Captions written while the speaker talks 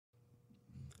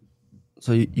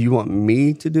So you want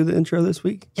me to do the intro this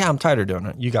week? Yeah, I'm tired of doing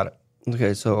it. You got it.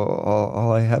 Okay, so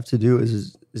all I have to do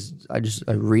is I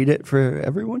read it for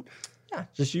everyone? Yeah,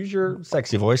 just use your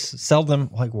sexy voice. Sell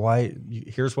them like why.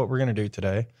 Here's what we're gonna do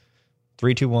today.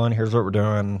 3, 2, 1. Here's what we're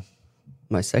doing.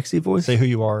 My sexy voice? Say who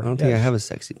you are. I don't think I have a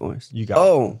sexy voice. You got it.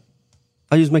 Oh,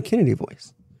 I'll use my Kennedy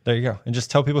voice. There you go. And just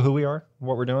tell people who we are,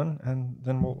 what we're doing, and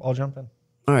then I'll jump in.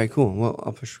 All right, cool. Well,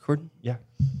 I'll push record. Yeah.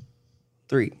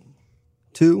 3,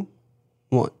 2,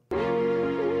 1.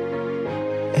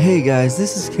 Hey guys,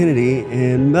 this is Kennedy,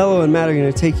 and Mello and Matt are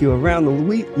going to take you around the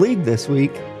league this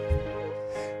week,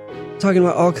 talking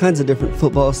about all kinds of different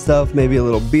football stuff, maybe a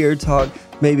little beer talk,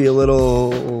 maybe a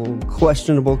little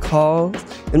questionable calls,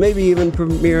 and maybe even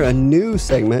premiere a new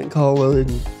segment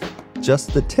called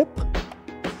Just the Tip.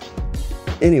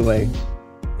 Anyway,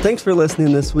 thanks for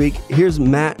listening this week. Here's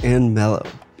Matt and Mello.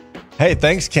 Hey,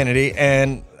 thanks, Kennedy.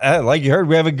 And like you heard,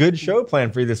 we have a good show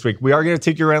planned for you this week. We are going to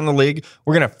take you around the league.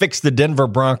 We're going to fix the Denver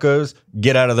Broncos,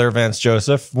 get out of there, Vance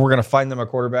Joseph. We're going to find them a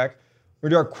quarterback. We're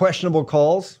going to do our questionable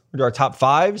calls. We're going to do our top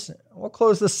fives. We'll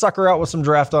close this sucker out with some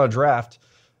draft on a draft.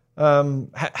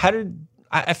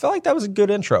 I felt like that was a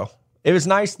good intro. It was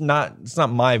nice. It's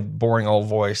not my boring old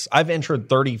voice. I've introed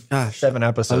 37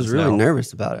 episodes. I was really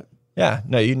nervous about it. Yeah,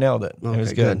 no, you nailed it. Okay, it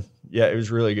was good. Yeah, it was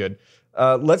really good.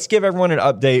 Let's give everyone an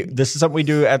update. This is something we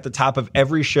do at the top of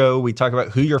every show. We talk about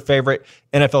who your favorite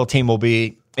NFL team will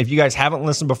be. If you guys haven't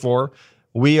listened before,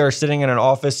 we are sitting in an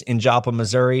office in Joplin,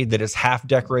 Missouri that is half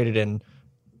decorated in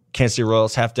Kansas City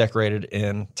Royals, half decorated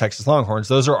in Texas Longhorns.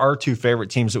 Those are our two favorite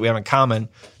teams that we have in common.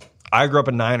 I grew up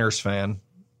a Niners fan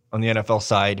on the NFL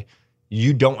side.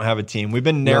 You don't have a team. We've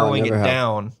been narrowing it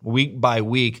down week by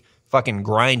week, fucking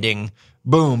grinding.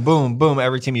 Boom, boom, boom.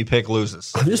 Every team you pick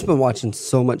loses. I've just been watching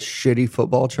so much shitty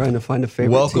football trying to find a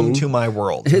favorite Welcome team. to my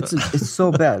world. It's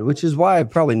so bad, which is why I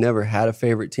probably never had a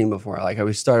favorite team before. Like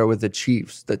we started with the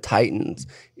Chiefs, the Titans,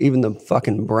 even the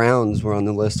fucking Browns were on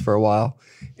the list for a while.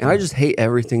 And I just hate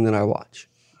everything that I watch.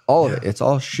 All of it. It's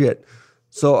all shit.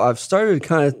 So I've started to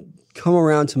kind of come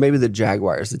around to maybe the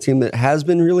Jaguars, the team that has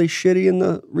been really shitty in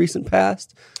the recent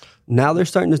past. Now they're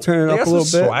starting to turn it up a little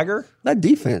bit. Swagger. That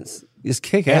defense is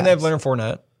kick-ass. And they have Leonard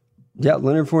Fournette. Yeah,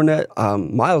 Leonard Fournette,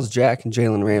 Miles Jack, and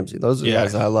Jalen Ramsey. Those are the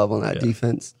guys that I love on that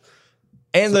defense.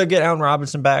 And they'll get Allen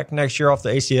Robinson back next year off the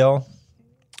ACL.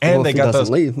 And they got those.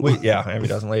 Leave. If he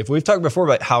doesn't leave. We've talked before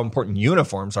about how important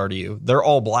uniforms are to you. Their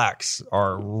all blacks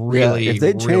are really, if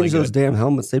they change really those damn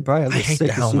helmets, they'd probably have the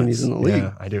sickest unis in the league.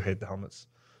 Yeah, I do hate the helmets.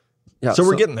 Yeah, so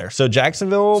we're getting there. So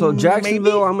Jacksonville, I'm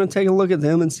going to take a look at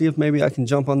them and see if maybe I can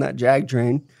jump on that Jag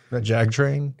train. The Jag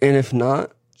train? And if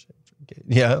not,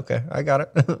 yeah, okay, I got it.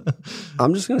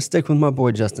 I'm just going to stick with my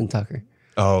boy Justin Tucker.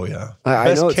 Oh, yeah.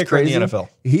 I know it's kicker crazy. in the NFL.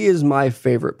 He is my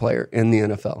favorite player in the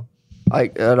NFL.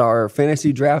 Like at our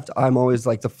fantasy draft, I'm always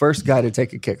like the first guy to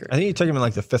take a kicker. I think you took him in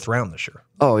like the 5th round this year.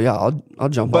 Oh, yeah, I'll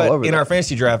jump all over But in our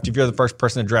fantasy draft, if you're the first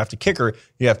person to draft a kicker,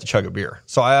 you have to chug a beer.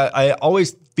 So I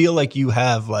always feel like you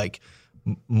have like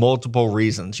multiple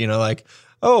reasons, like,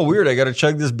 oh, weird, I got to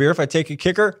chug this beer if I take a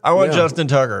kicker. I want Justin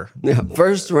Tucker. Yeah,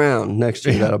 first round next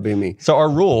year, that'll be me. So our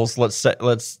rules,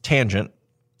 let's tangent.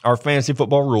 Our fantasy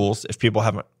football rules, if people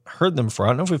haven't heard them before, I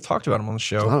don't know if we've talked about them on the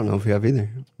show. I don't know if we have either.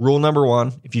 Rule number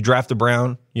 1, if you draft a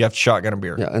Brown, you have to shotgun a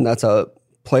beer. Yeah, and that's a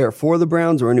player for the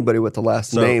Browns or anybody with the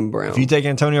last name Brown. If you take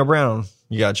Antonio Brown,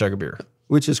 you got to chug a beer.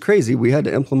 Which is crazy. We had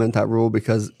to implement that rule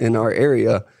because in our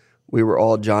area, we were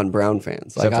all John Brown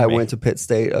fans. Like I went to Pitt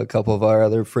State. A couple of our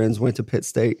other friends went to Pitt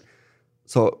State.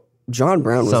 So John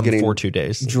Brown was getting for 2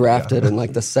 days drafted in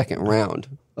like the second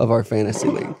round of our fantasy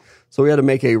league. So we had to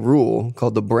make a rule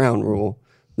called the Brown rule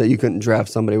that you couldn't draft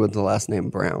somebody with the last name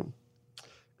Brown.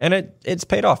 And it's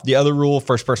paid off. The other rule,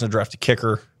 first person to draft a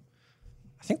kicker.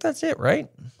 I think that's it, right?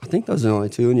 I think those are the only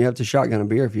two, and you have to shotgun a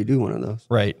beer if you do one of those.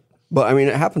 Right. But, I mean,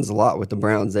 it happens a lot with the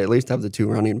Browns. They at least have the 2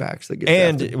 running backs that get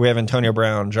drafted. We have Antonio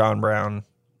Brown, John Brown.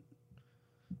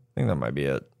 I think that might be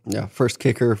it. Yeah, first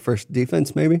kicker, first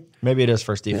defense, maybe? Maybe it is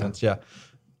first defense, yeah.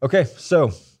 Okay,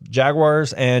 so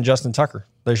Jaguars and Justin Tucker.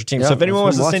 There's your team. Yeah, so if anyone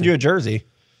wants to send you a jersey.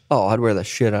 Oh, I'd wear the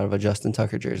shit out of a Justin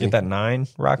Tucker jersey. Get that 9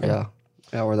 rocking. Yeah.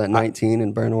 Yeah, or that 19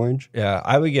 in burnt orange. Yeah,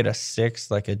 I would get a 6,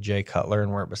 like a Jay Cutler,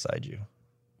 and wear it beside you.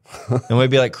 And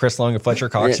we'd be like Chris Long and Fletcher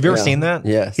Cox. Have you ever seen that?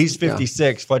 Yes. He's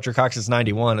 56, Fletcher Cox is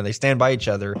 91, and they stand by each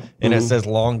other, and it says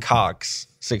Long Cox,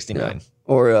 69. Yeah.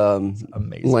 Or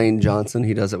amazing. Lane Johnson,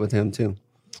 he does it with him too.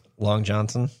 Long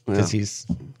Johnson, because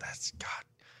that's God.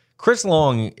 Chris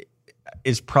Long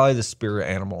is probably the spirit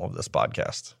animal of this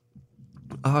podcast.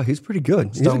 Oh, he's pretty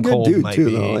good. Stone he's a good Cold dude might too,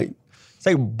 be, though. Like, it's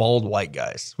like bald white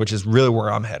guys, which is really where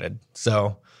I'm headed.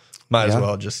 So Might as Yeah.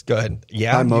 well just go ahead.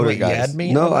 Yeah, High motor you guys. yad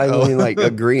me? No, I Oh. mean like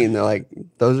agreeing. They're like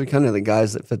those are kind of the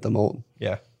guys that fit the mold.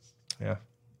 Yeah.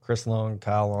 Chris Long,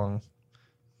 Kyle Long,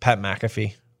 Pat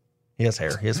McAfee. He has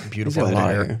hair. He has some He's beautiful got a lot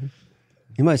hair. of hair.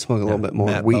 He might smoke a little bit more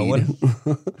Matt weed.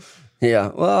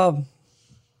 Yeah. Well,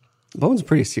 Bowen's a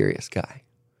pretty serious guy.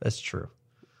 That's true.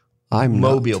 I'm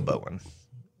Mobile not. Bowen.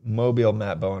 Mobile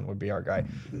Matt Bowen would be our guy.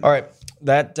 All right.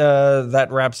 That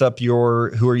wraps up your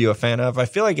who are you a fan of? I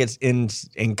feel like it's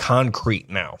in concrete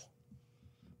now.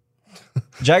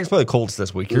 Jags play the Colts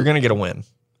this week. You're going to get a win.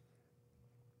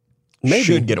 Maybe.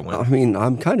 Should get a win. I mean,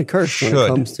 I'm kind of cursed when it Should.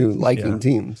 comes to liking Yeah.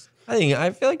 teams.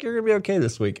 I feel like you're going to be okay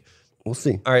this week. We'll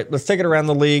see. All right, let's take it around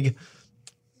the league.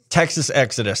 Texas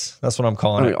Exodus. That's what I'm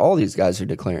calling I mean, it. all these guys are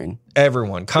declaring.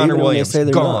 Everyone. Connor Even when they Williams, say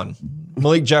they're gone.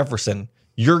 Malik Jefferson,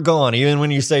 you're gone, even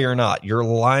when you say you're not. You're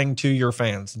lying to your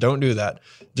fans. Don't do that.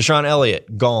 Deshaun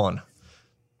Elliott, gone.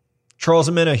 Charles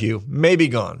Omenihu, maybe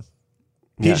gone.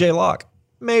 PJ Locke,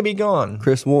 maybe gone.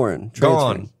 Chris Warren,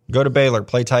 Gone. transferring. Go to Baylor,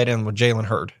 play tight end with Jalen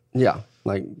Hurd. Yeah,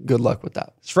 like good luck with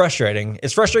that. It's frustrating.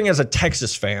 It's frustrating as a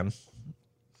Texas fan.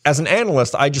 As an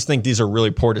analyst, I just think these are really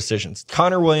poor decisions.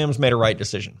 Connor Williams made a right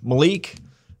decision. Malik,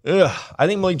 I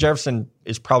think Malik Jefferson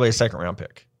is probably a second-round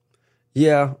pick.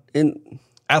 Yeah, and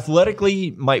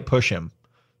Athletically, might push him.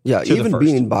 yeah, to the even first.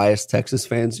 being biased Texas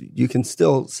fans, you can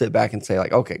still sit back and say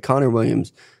like, okay, Connor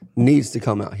Williams needs to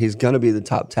come out. He's going to be the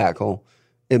top tackle.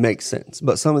 It makes sense.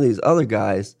 But some of these other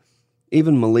guys,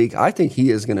 even Malik, I think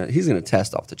he's gonna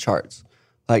test off the charts.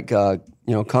 Like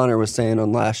Connor was saying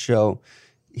on last show,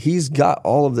 he's got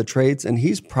all of the traits, and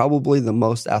he's probably the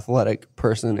most athletic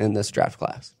person in this draft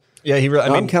class. Yeah, he really.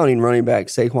 I'm counting running back,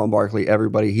 Saquon Barkley,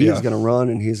 everybody. He's going to run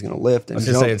and he's going to lift. And I was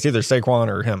going to say it's either Saquon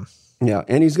or him. yeah,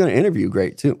 and he's going to interview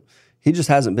great too. He just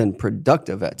hasn't been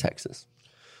productive at Texas.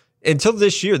 Until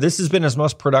this year, this has been his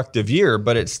most productive year,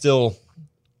 but it's still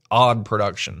odd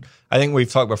production. I think we've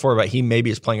talked before about he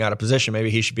maybe is playing out of position. Maybe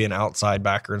he should be an outside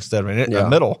backer instead of a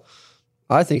middle.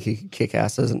 I think he could kick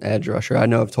ass as an edge rusher. I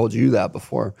know I've told you that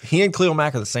before. He and Khalil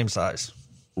Mack are the same size.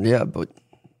 Yeah, but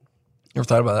You ever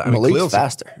thought about that? Malik's Khalil's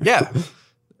faster. Yeah.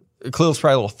 Khalil's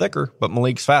probably a little thicker, but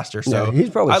Malik's faster. So yeah, he's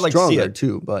probably I'd like to see stronger it.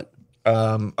 too. But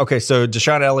Okay, so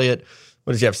Deshaun Elliott,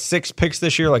 what does he have? 6 picks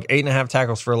this year, like 8.5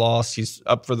 tackles for loss. He's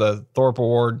up for the Thorpe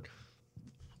Award.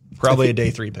 Probably a day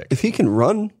 3 pick. if he can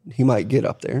run, he might get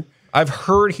up there. I've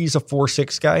heard he's a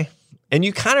 4.6 guy, and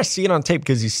you kind of see it on tape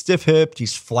because he's stiff hipped,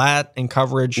 he's flat in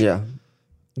coverage. Yeah,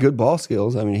 good ball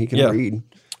skills. I mean, he can Yeah. read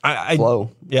I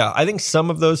flow. Yeah, I think some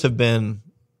of those have been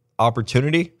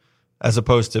opportunity as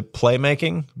opposed to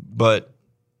playmaking, but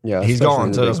Yeah, he's especially in gone,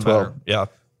 the so it Big doesn't 12. matter. Yeah.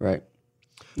 Right.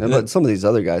 But some of these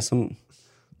other guys, some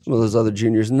of those other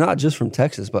juniors, not just from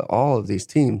Texas, but all of these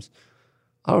teams,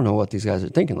 I don't know what these guys are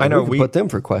thinking. Like, I know we could put them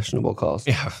for questionable calls.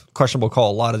 Yeah, questionable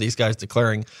call. A lot of these guys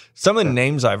declaring. Some of the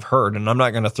names I've heard, and I'm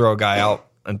not going to throw a guy out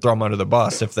and throw him under the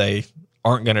bus if they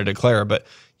aren't going to declare, but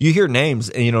you hear names,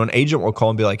 and an agent will call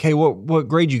and be like, "Hey, what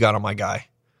grade you got on my guy?"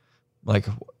 Like,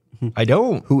 I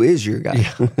don't. Who is your guy?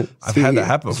 I've had that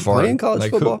happen is he before. playing college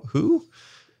Like, football? Who?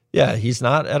 Yeah, he's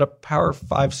not at a Power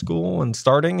 5 school and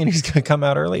starting, and he's going to come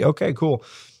out early. Okay, cool.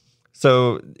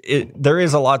 So there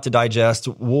is a lot to digest.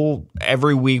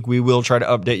 Every week we will try to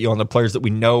update you on the players that we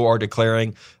know are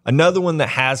declaring. Another one that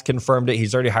has confirmed it,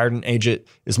 he's already hired an agent,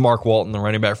 is Mark Walton, the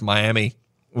running back from Miami.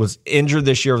 Was injured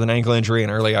this year with an ankle injury in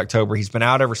early October. He's been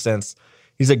out ever since.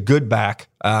 He's a good back.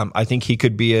 I think he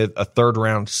could be a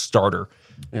 3rd-round starter.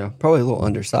 Yeah, probably a little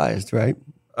undersized, right?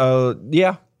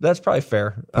 Yeah, that's probably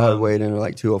fair. Probably weighed in at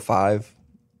like 205.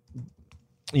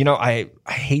 I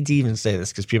hate to even say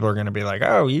this because people are going to be like,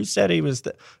 "Oh, you said he was."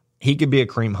 He could be a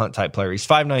Kareem Hunt type player. He's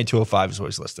 5'9", 205 is what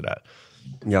he's listed at.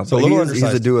 Yeah, So but a little he's a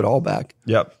undersized. do-it-all back.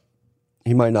 Yep.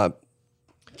 He might not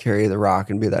carry the rock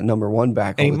and be that number 1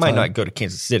 back all And he the might time. not go to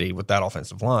Kansas City with that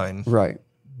offensive line, Right.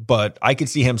 but I could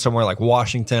see him somewhere like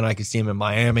Washington. I could see him in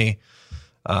Miami.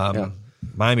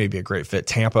 Miami would be a great fit.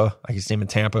 Tampa, I could see him in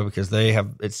Tampa because they have.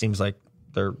 It seems like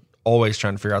they're always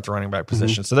trying to figure out the running back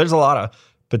position. So there's a lot of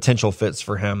potential fits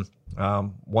for him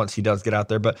once he does get out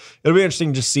there. But it'll be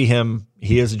interesting to see him.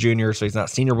 He is a junior, so he's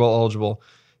not Senior Bowl eligible.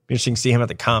 Be interesting to see him at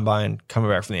the combine coming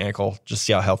back from the ankle. Just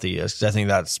see how healthy he is because I think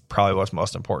that's probably what's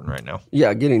most important right now.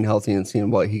 Yeah, getting healthy and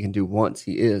seeing what he can do once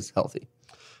he is healthy.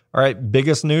 All right,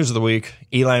 biggest news of the week.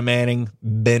 Eli Manning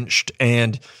benched.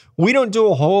 And we don't do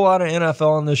a whole lot of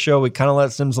NFL on this show. We kind of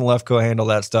let Sims and Lefko handle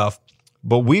that stuff.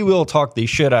 But we will talk the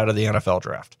shit out of the NFL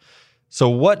draft. So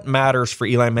what matters for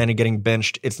Eli Manning getting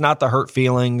benched? It's not the hurt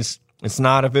feelings. It's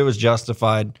not if it was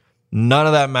justified. None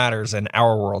of that matters in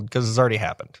our world because it's already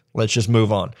happened. Let's just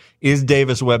move on. Is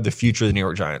Davis Webb the future of the New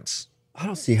York Giants? I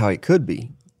don't see how he could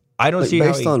be. I don't like, see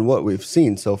based on what we've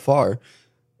seen so far,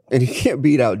 and he can't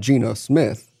beat out Geno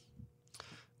Smith.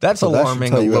 That's So that should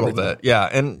alarming tell a you little everything. bit. Yeah.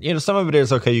 And, some of it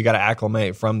is, okay, you got to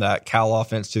acclimate from that Cal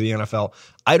offense to the NFL.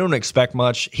 I don't expect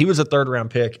much. He was a 3rd-round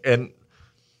pick. And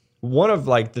one of,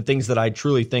 like, the things that I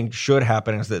truly think should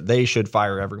happen is that they should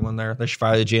fire everyone there. They should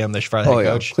fire the GM. They should fire the head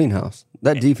coach. Clean house.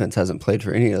 That defense hasn't played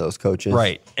for any of those coaches.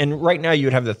 Right. And right now you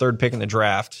would have the 3rd pick in the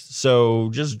draft.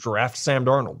 So just draft Sam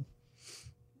Darnold.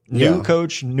 New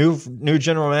coach, new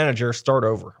general manager, start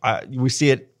over. We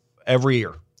see it every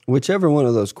year. Whichever one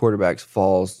of those quarterbacks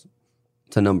falls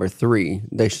to number 3,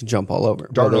 they should jump all over.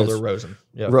 Darnold or Rosen.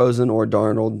 Yeah. Rosen or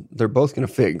Darnold, they're both going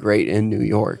to fit great in New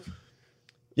York.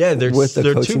 Yeah, they're with the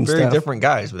two coaching very staff. different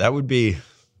guys, but that would be...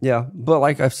 Yeah, but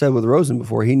like I've said with Rosen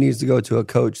before, he needs to go to a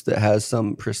coach that has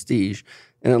some prestige.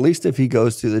 And at least if he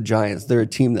goes to the Giants, they're a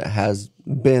team that has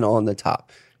been on the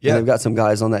top. Yeah. And they've got some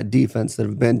guys on that defense that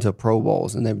have been to Pro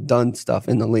Bowls and they've done stuff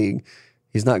in the league.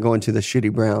 He's not going to the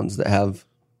shitty Browns that have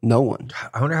no one.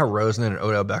 I wonder how Rosen and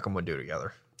Odell Beckham would do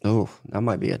together. Oh, that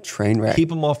might be a train wreck. Keep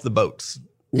them off the boats.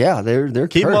 Yeah, they're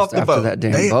Keep them cursed off the after boat. that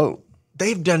damn boat.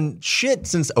 They've done shit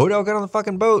since Odell got on the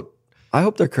fucking boat. I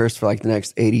hope they're cursed for like the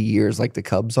next 80 years like the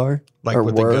Cubs are. Like or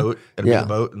with were. the goat. It'll be the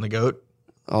boat and the goat.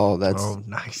 Oh, that's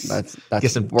nice. That's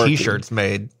Get some working. T-shirts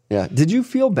made. Yeah. Did you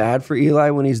feel bad for Eli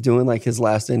when he's doing like his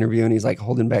last interview and he's like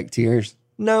holding back tears?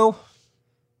 No.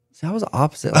 See, I was the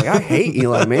opposite. Like I hate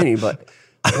Eli Manning, but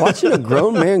watching a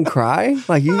grown man cry,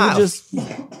 like you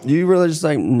really just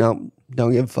like, no,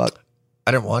 don't give a fuck.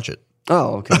 I didn't watch it.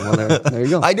 Oh, okay. Well, there you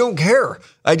go. I don't care.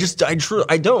 I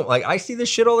don't. Like, I see this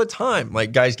shit all the time.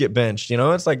 Like, guys get benched.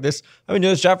 It's like this. I've been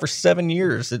doing this job for 7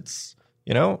 years. It's,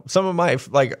 some of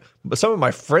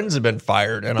my friends have been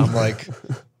fired, and I'm like,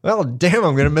 well, damn,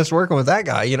 I'm gonna miss working with that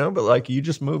guy. But like, you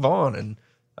just move on, and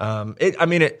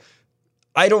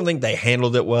I don't think they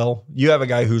handled it well. You have a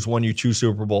guy who's won you 2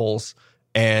 Super Bowls,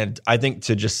 and I think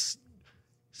to just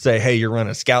say, hey, you're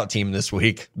running a scout team this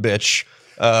week, bitch.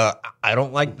 I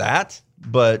don't like that,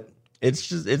 but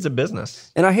it's a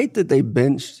business. And I hate that they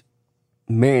benched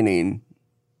Manning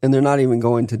and they're not even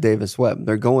going to Davis Webb.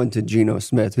 They're going to Geno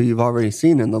Smith, who you've already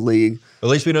seen in the league. At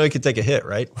least we know he could take a hit,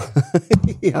 right?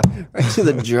 Yeah, right to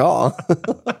the jaw.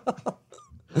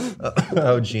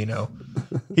 Oh, Geno.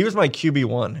 He was my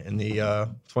QB1 in the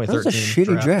 2013 That was a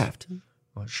shitty draft.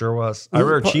 Well, it sure was. I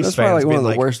remember Chiefs that's probably fans like one being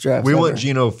of the worst drafts we ever. want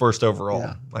Geno first overall.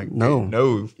 Yeah. Like, No,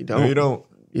 no, you don't. No, you don't.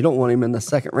 You don't want him in the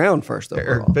 2nd round first overall.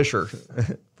 Eric Fisher,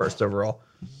 first overall.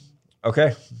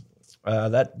 Okay.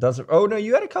 That doesn't. Oh, no,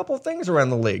 you had a couple of things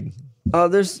around the league.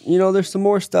 There's some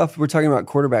more stuff. We're talking about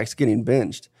quarterbacks getting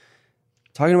benched.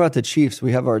 Talking about the Chiefs,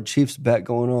 we have our Chiefs bet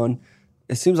going on.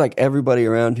 It seems like everybody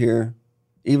around here,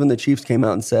 even the Chiefs came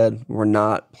out and said, we're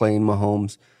not playing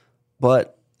Mahomes.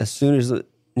 But as soon as it,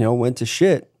 went to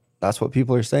shit, that's what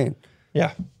people are saying.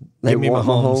 Yeah. They Give me want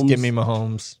Mahomes. Give me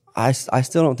Mahomes. I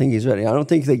still don't think he's ready. I don't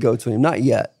think they go to him. Not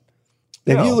yet.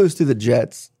 If you lose to the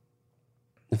Jets,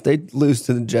 if they lose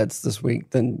to the Jets this week,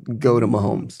 then go to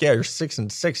Mahomes. Yeah, you're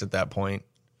 6-6 at that point.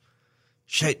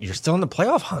 Shit, you're still in the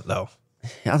playoff hunt, though.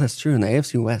 Yeah, that's true. And the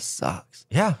AFC West sucks.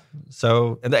 Yeah.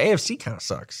 So, and the AFC kind of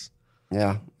sucks.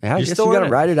 Yeah. I guess still you in got to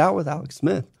it. ride it out with Alex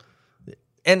Smith.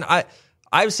 And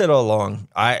I've said all along,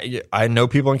 I know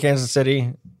people in Kansas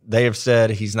City, they have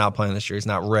said he's not playing this year. He's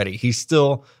not ready. He's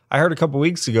still, I heard a couple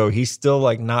weeks ago, he's still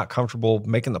like not comfortable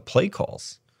making the play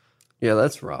calls. Yeah,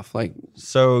 that's rough. Like,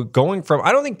 So going from,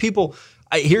 I don't think people,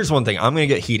 here's one thing, I'm going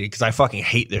to get heated because I fucking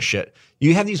hate this shit.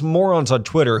 You have these morons on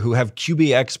Twitter who have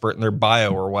QB expert in their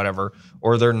bio or whatever,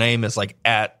 or their name is like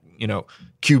at,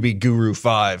 QB Guru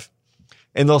 5.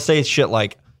 And they'll say shit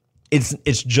like, it's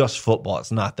just football.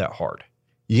 It's not that hard.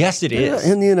 Yes, it is.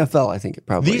 in the NFL, I think it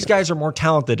probably These is. guys are more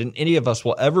talented than any of us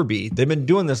will ever be. They've been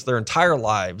doing this their entire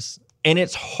lives, and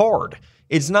it's hard.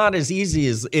 It's not as easy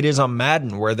as it is on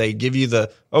Madden, where they give you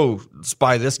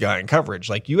spy this guy in coverage.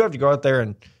 Like, you have to go out there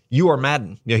and you are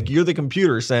Madden. Like, you're the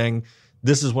computer saying,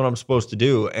 this is what I'm supposed to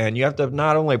do. And you have to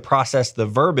not only process the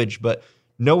verbiage, but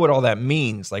know what all that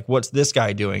means. Like, what's this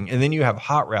guy doing? And then you have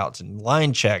hot routes and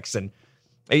line checks, and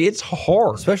it's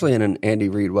hard. Especially in an Andy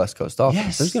Reid West Coast offense.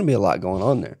 Yes. There's going to be a lot going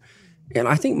on there. And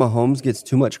I think Mahomes gets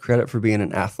too much credit for being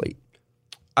an athlete.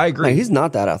 I agree. Like, he's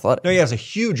not that athletic. No, he has a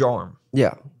huge arm.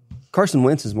 Yeah. Carson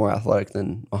Wentz is more athletic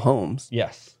than Mahomes.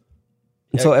 Yes.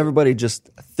 And so everybody just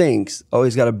thinks,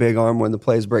 he's got a big arm. When the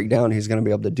plays break down, he's going to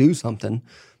be able to do something.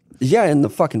 Yeah, in the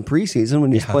fucking preseason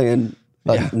when he's playing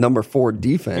number 4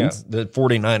 defense. Yeah, the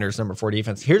 49ers number 4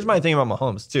 defense. Here's my thing about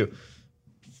Mahomes, too.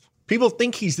 People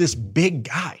think he's this big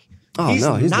guy. Oh, he's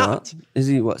no, he's not. Is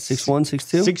he, 6'1",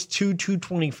 6'2"? 6'2",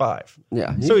 225.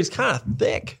 Yeah. So he's kind of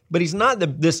thick, but he's not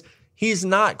He's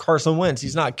not Carson Wentz.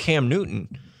 He's not Cam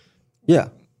Newton. Yeah.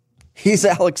 He's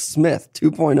Alex Smith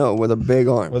 2.0 with a big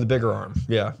arm. With a bigger arm,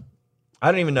 yeah.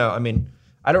 I don't even know. I mean,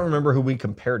 I don't remember who we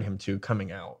compared him to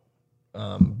coming out.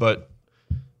 But,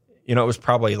 it was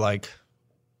probably like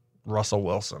Russell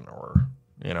Wilson or,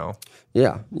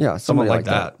 Yeah, someone like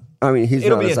that. I mean, he's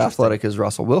not as athletic as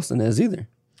Russell Wilson is either.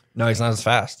 No, he's not as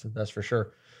fast. That's for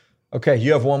sure. Okay,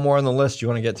 you have one more on the list. You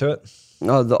want to get to it?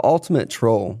 The ultimate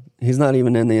troll. He's not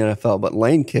even in the NFL, but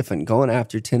Lane Kiffin going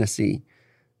after Tennessee,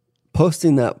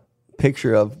 posting that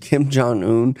picture of Kim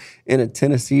Jong-un in a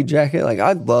Tennessee jacket. Like,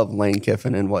 I love Lane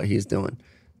Kiffin and what he's doing.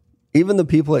 Even the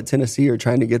people at Tennessee are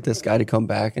trying to get this guy to come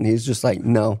back, and he's just like,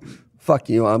 no, fuck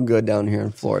you. I'm good down here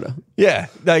in Florida. Yeah.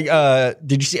 Like,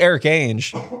 did you see Eric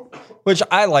Ainge? Which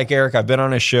I like Eric. I've been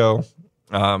on his show.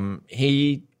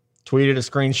 He tweeted a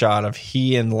screenshot of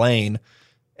he and Lane,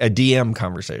 a DM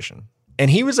conversation. And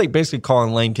he was like basically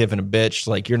calling Lane Kiffin a bitch,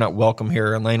 like, you're not welcome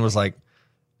here. And Lane was like,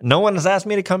 no one has asked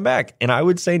me to come back. And I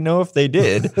would say no if they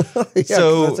did. Yeah,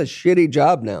 so that's a shitty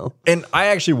job now. And I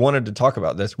actually wanted to talk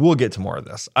about this. We'll get to more of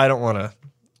this. I don't want to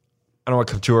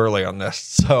come too early on this.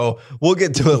 So we'll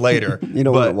get to it later. You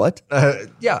don't want to what?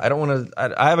 Yeah, I don't want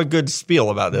to. I have a good spiel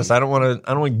about this. I don't want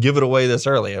to give it away this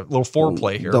early. A little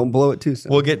foreplay here. Don't blow it too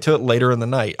soon. We'll get to it later in the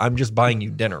night. I'm just buying you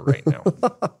dinner right now.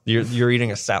 You're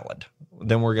eating a salad.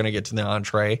 Then we're going to get to the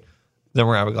entree. Then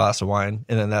we're going to have a glass of wine.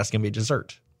 And then that's going to be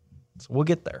dessert. So we'll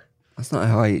get there. That's not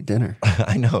how I eat dinner.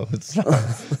 I know. It's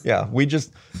not. Yeah, we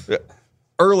just...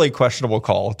 Early questionable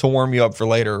call to warm you up for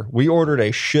later. We ordered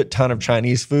a shit ton of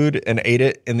Chinese food and ate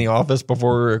it in the office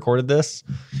before we recorded this.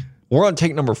 We're on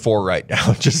take number 4 right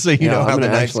now, just so you know how the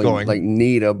night's going. Like,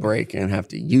 need a break and have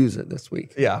to use it this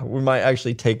week. Yeah, we might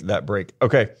actually take that break.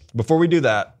 Okay, before we do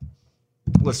that,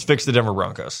 let's fix the Denver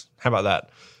Broncos. How about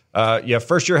that? You have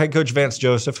first-year head coach Vance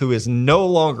Joseph, who is no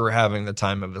longer having the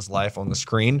time of his life on the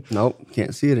screen. Nope,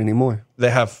 can't see it anymore.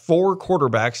 They have 4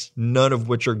 quarterbacks, none of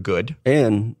which are good.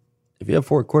 And if you have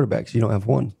 4 quarterbacks, you don't have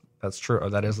one. That's true.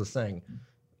 That is the thing.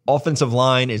 Offensive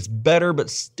line is better, but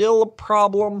still a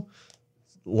problem.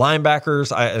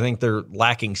 Linebackers, I think they're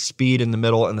lacking speed in the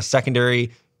middle, and the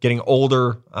secondary getting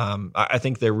older. I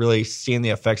think they're really seeing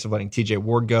the effects of letting TJ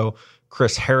Ward go.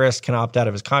 Chris Harris can opt out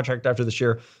of his contract after this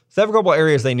year. So they have a couple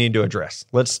areas they need to address.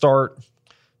 Let's start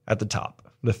at the top.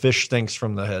 The fish stinks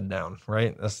from the head down,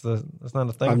 right? That's not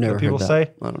a thing I've never that people heard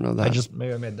say. I don't know that.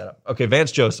 Maybe I made that up. Okay,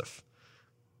 Vance Joseph,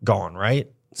 gone, right?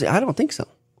 See, I don't think so.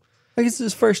 Like, it's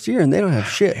his first year and they don't have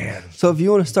shit. Man. So if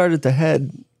you want to start at the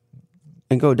head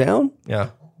and go down, Yeah.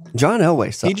 John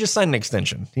Elway sucks. He just signed an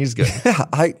extension. He's good. Yeah,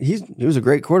 he was a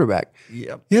great quarterback.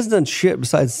 Yep. He hasn't done shit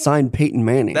besides sign Peyton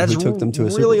Manning, That's who took them to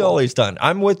a Super really Bowl. all he's done.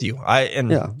 I'm with you.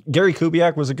 Gary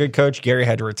Kubiak was a good coach. Gary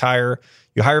had to retire.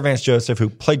 You hire Vance Joseph, who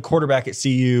played quarterback at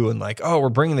CU, and we're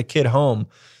bringing the kid home.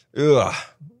 Ugh.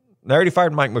 They already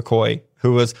fired Mike McCoy,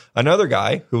 who was another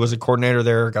guy who was a coordinator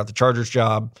there, got the Chargers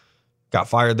job, got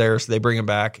fired there, so they bring him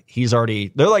back. They're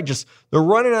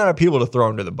running out of people to throw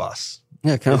him to the bus.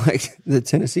 Yeah, kind of like the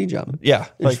Tennessee job. Yeah.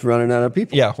 Just running out of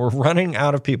people. Yeah, we're running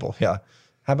out of people. Yeah.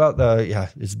 How about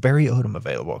is Barry Odom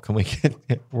available? Can we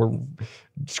we're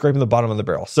scraping the bottom of the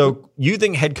barrel. So you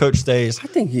think head coach stays? I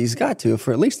think he's got to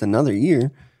for at least another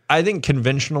year. I think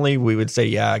conventionally we would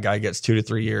say, a guy gets 2 to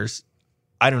 3 years.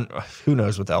 Who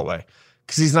knows with Elway?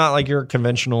 Because he's not like your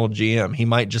conventional GM. He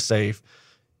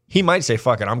might say,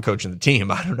 fuck it, I'm coaching the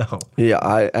team. I don't know. Yeah,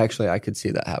 I could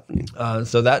see that happening.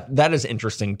 So that is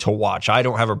interesting to watch. I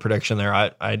don't have a prediction there.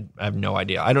 I have no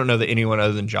idea. I don't know that anyone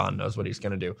other than John knows what he's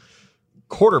going to do.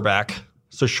 Quarterback,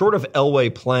 so short of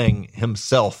Elway playing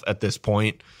himself at this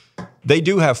point, they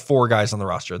do have 4 guys on the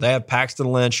roster. They have Paxton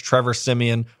Lynch, Trevor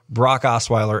Siemian, Brock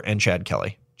Osweiler, and Chad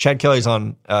Kelly. Chad Kelly's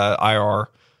on IR.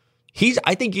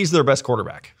 I think he's their best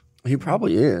quarterback. He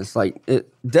probably is.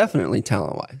 Definitely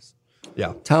talent-wise.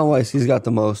 Yeah. Talent-wise, he's got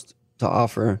the most to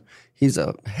offer. He's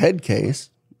a head case.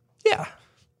 Yeah.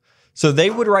 So they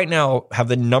would right now have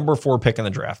the number 4 pick in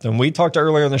the draft. And we talked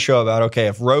earlier in the show about, okay,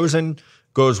 if Rosen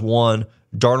goes 1,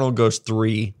 Darnold goes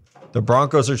 3, the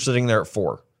Broncos are sitting there at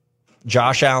 4.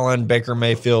 Josh Allen, Baker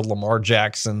Mayfield, Lamar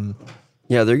Jackson.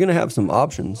 Yeah, they're going to have some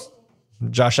options.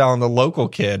 Josh Allen, the local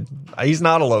kid. He's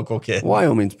not a local kid.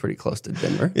 Wyoming's pretty close to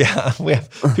Denver. Yeah, we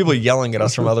have people yelling at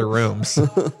us from other rooms.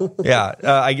 Yeah,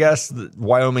 I guess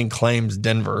Wyoming claims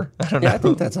Denver. I don't know. Yeah, I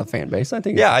think that's a fan base. I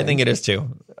think it is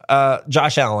too.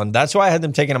 Josh Allen. That's why I had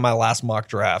them taken in my last mock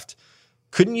draft.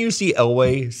 Couldn't you see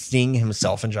Elway seeing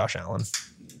himself in Josh Allen?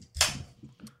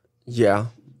 Yeah,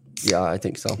 I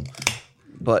think so.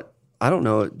 But I don't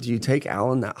know. Do you take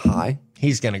Allen that high?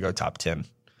 He's going to go top 10.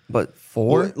 But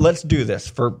 4? Let's do this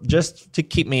for just to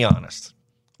keep me honest.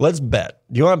 Let's bet.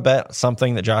 Do you want to bet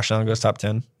something that Josh Allen goes top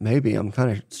 10? Maybe. I'm kind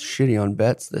of shitty on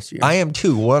bets this year. I am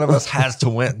too. One of us has to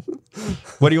win.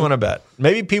 What do you want to bet?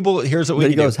 Maybe people, here's what we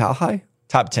can do. He goes how high?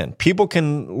 Top 10. People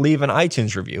can leave an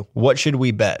iTunes review. What should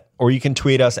we bet? Or you can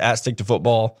tweet us at Stick to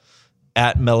Football,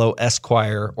 at Mellow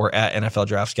Esquire, or at NFL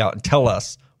Draft Scout and tell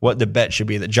us what the bet should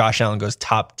be that Josh Allen goes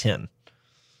top 10.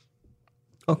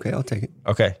 Okay, I'll take it.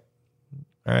 Okay.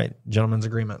 All right. Gentlemen's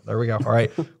agreement. There we go. All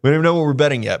right. We don't even know what we're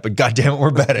betting yet, but goddamn it,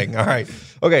 we're betting. All right.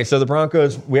 Okay. So the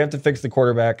Broncos, we have to fix the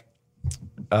quarterback.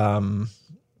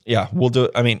 Yeah, we'll do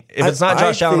it. I mean, if it's not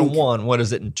Josh Allen in 1, what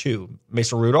is it in 2?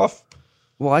 Mason Rudolph?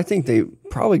 Well, I think they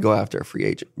probably go after a free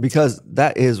agent because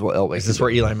that is what Elway. Is this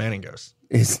where Eli Manning goes?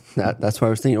 Is that's what I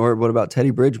was thinking. Or what about Teddy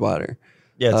Bridgewater?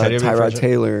 Yeah, Tyrod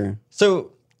Taylor.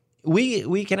 So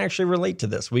we can actually relate to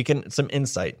this. We can some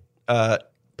insight.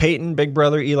 Peyton, big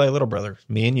brother, Eli, little brother.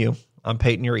 Me and you. I'm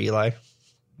Peyton, you're Eli.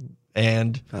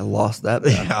 And I lost that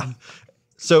bad. Yeah.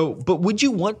 So, but would you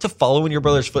want to follow in your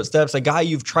brother's footsteps? A guy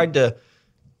you've tried to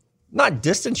not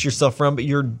distance yourself from, but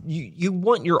you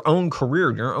want your own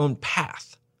career, your own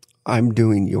path. I'm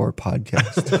doing your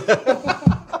podcast.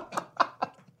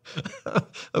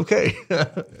 Okay.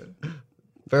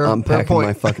 I'm packing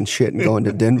my fucking shit and going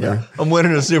to Denver. I'm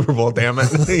winning a Super Bowl, damn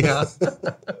it. Yeah.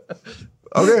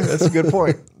 Okay, that's a good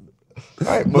point. All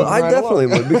right, but I definitely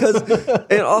would because,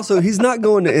 and also he's not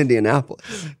going to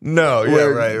Indianapolis. No, yeah,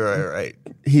 right.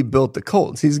 He built the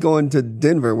Colts. He's going to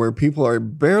Denver, where people are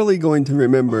barely going to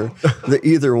remember that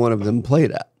either one of them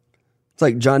played at. It's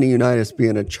like Johnny Unitas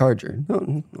being a Charger. No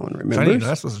one remembers. Johnny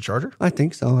Unitas was a Charger? I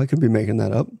think so. I could be making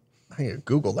that up. I need to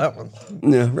Google that one.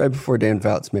 Yeah, right before Dan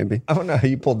Fouts, maybe. I don't know how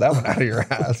you pulled that one out of your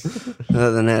ass.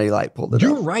 The Natty Light pulled it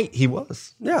You're up. right, he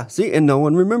was. Yeah, see, and no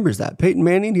one remembers that. Peyton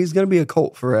Manning, he's going to be a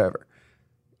Colt forever.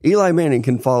 Eli Manning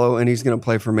can follow, and he's going to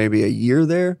play for maybe a year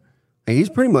there. And he's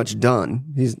pretty much done.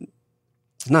 He's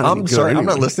not. I'm sorry, I'm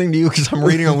not listening to you because I'm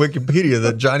reading on Wikipedia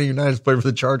that Johnny Unitas played for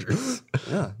the Chargers.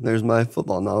 Yeah, there's my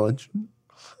football knowledge.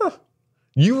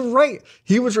 You were right.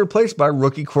 He was replaced by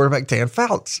rookie quarterback Dan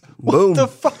Fouts. Boom. What the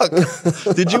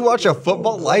fuck? Did you watch a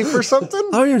Football Life or something?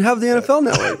 I don't even have the NFL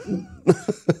network.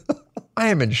 I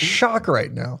am in shock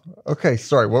right now. Okay,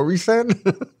 sorry. What were you saying?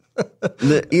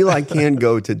 Eli can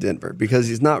go to Denver because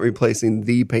he's not replacing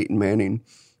the Peyton Manning.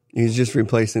 He's just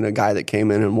replacing a guy that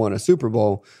came in and won a Super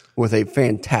Bowl with a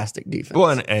fantastic defense.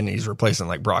 Well, and he's replacing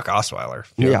like Brock Osweiler,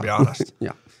 to be honest.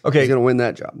 Yeah. Okay. He's going to win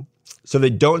that job. So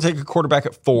they don't take a quarterback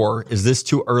at 4. Is this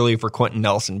too early for Quentin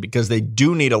Nelson? Because they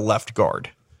do need a left guard.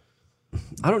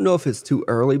 I don't know if it's too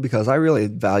early because I really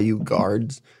value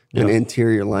guards and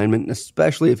interior linemen,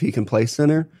 especially if he can play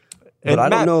center. But And I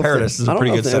don't Matt know if Paradis is a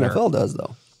pretty good the center. NFL does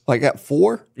though. Like at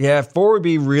 4, Yeah, 4 would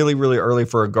be really, really early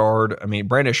for a guard. I mean,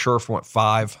 Brandon Scherf went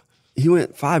 5. he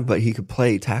went 5, but he could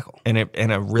play tackle, And a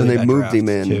really and they bad moved draft, him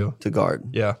in too. to guard.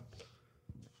 Yeah.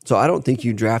 So I don't think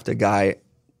you draft a guy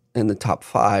in the top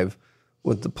 5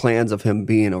 with the plans of him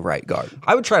being a right guard.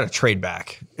 I would try to trade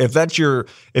back. If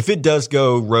it does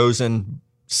go Rosen,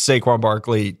 Saquon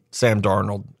Barkley, Sam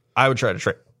Darnold, I would try to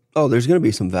trade. Oh, there's going to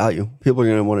be some value. People are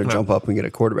going to want to jump up and get a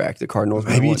quarterback. The Cardinals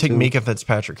Maybe you take to. Mika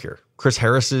Fitzpatrick here. Chris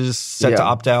Harris is set to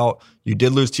opt out. You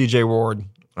did lose TJ Ward.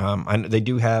 They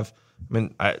do have,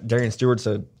 Darian Stewart's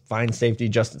a fine safety.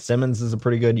 Justin Simmons is a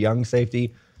pretty good young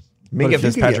safety. Mika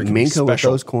Fitzpatrick can be special. With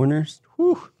those corners,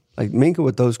 like Minka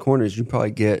with those corners, you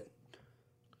probably get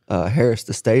Harris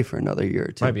to stay for another year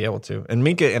or 2. Might be able to. And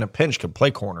Minka in a pinch could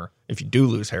play corner if you do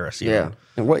lose Harris. Even. Yeah.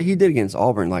 And what he did against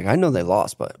Auburn, like I know they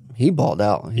lost, but he balled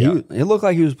out. It looked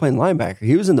like he was playing linebacker.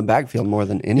 He was in the backfield more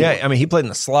than anyone. Yeah, I mean he played in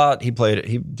the slot. He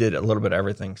did a little bit of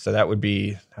everything. So that would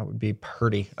be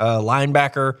Purdy.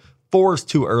 Linebacker, 4 is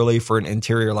too early for an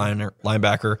interior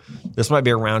linebacker. This might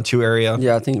be a round 2 area.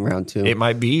 Yeah, I think round 2. It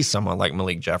might be someone like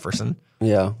Malik Jefferson.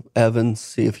 Yeah. Evans,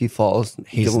 see if he falls.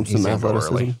 Give him some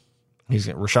athleticism. He's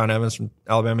Rashawn Evans from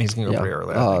Alabama. He's going to go pretty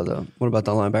early. What about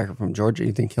the linebacker from Georgia?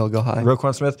 You think he'll go high?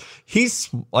 Roquan Smith. He's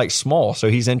like small, so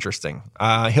he's interesting.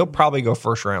 He'll probably go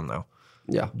first round though.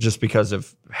 Yeah, just because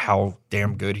of how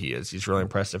damn good he is. He's really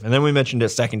impressive. And then we mentioned that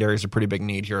secondary is a pretty big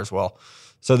need here as well.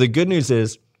 So the good news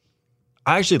is,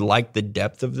 I actually like the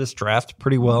depth of this draft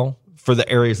pretty well for the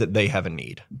areas that they have a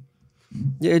need.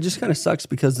 Yeah, it just kind of sucks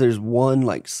because there's one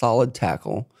like solid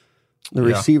tackle. The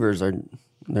receivers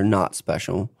they're not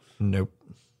special. Nope.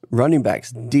 Running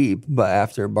back's deep, but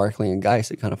after Barkley and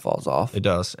Geis, it kind of falls off. It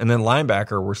does. And then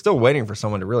linebacker, we're still waiting for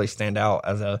someone to really stand out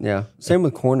as a... Yeah. Same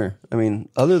with corner. I mean,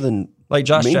 other than like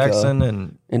Josh Minka Jackson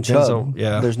and Chubb,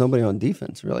 Denzel, there's nobody on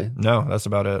defense, really. No, that's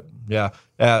about it. Yeah.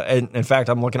 And in fact,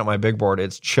 I'm looking at my big board.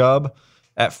 It's Chubb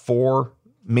at 4,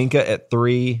 Minka at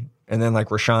 3, and then like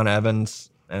Rashawn Evans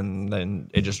and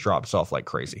then it just drops off like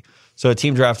crazy. So a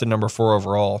team drafted number 4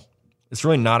 overall, it's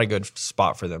really not a good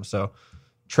spot for them. So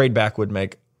trade back would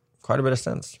make quite a bit of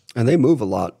sense. And they move a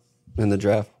lot in the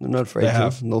draft. They're not afraid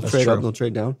to. They'll trade up, they'll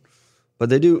trade down. But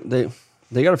they do.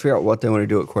 They got to figure out what they want to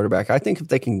do at quarterback. I think if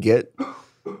they can get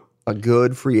a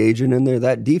good free agent in there,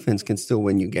 that defense can still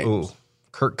win you games. Ooh,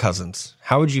 Kirk Cousins.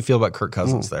 How would you feel about Kirk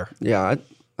Cousins there? Yeah,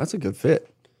 that's a good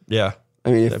fit. Yeah.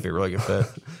 I mean, that'd be a really good fit.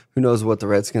 Who knows what the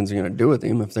Redskins are going to do with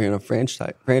him if they're going to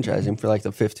franchise him for like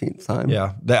the 15th time.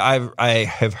 Yeah. I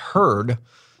have heard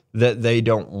that they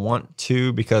don't want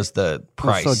to because the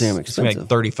price so damn expensive.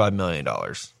 It's like $35 million,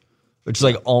 which is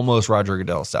like almost Roger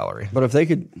Goodell's salary. But if they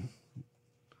could...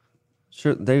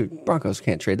 Sure, Broncos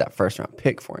can't trade that first round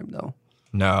pick for him though.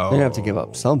 No, they'd have to give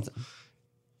up something.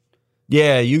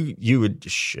 Yeah, you would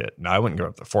shit. No, I wouldn't give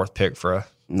up the 4th pick for a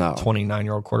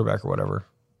 29-year-old quarterback or whatever.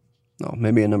 No,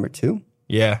 maybe a number 2.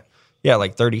 Yeah,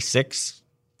 like 36,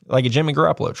 like a Jimmy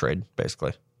Garoppolo trade,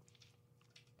 basically.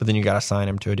 But then you got to sign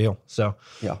him to a deal. So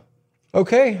yeah,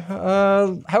 okay.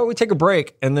 How about we take a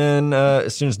break, and then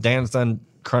as soon as Dan's done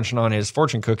crunching on his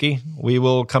fortune cookie, we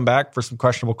will come back for some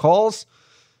questionable calls.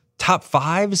 Top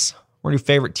 5s, what are your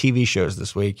favorite TV shows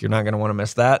this week? You're not going to want to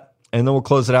miss that. And then we'll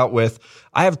close it out with,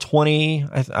 I have 20,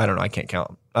 I don't know, I can't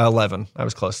count. 11, I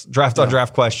was close. Draft on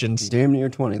draft questions. Damn near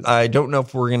 20. I don't know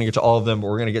if we're going to get to all of them, but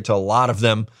we're going to get to a lot of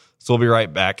them. So we'll be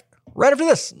right back right after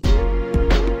this.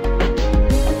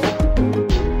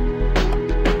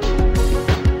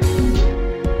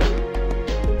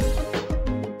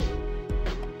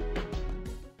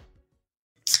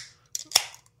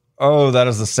 Oh, that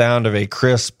is the sound of a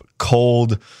crisp,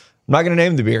 cold. I'm not going to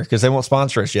name the beer because they won't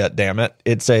sponsor us yet, damn it.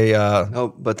 It's a...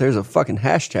 oh, but there's a fucking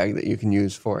hashtag that you can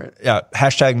use for it. Yeah,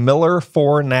 hashtag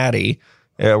Miller4Natty.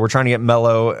 We're trying to get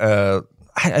mellow.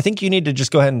 I think you need to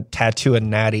just go ahead and tattoo a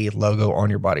Natty logo on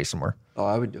your body somewhere. Oh,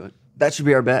 I would do it. That should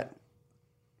be our bet.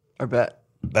 Our bet.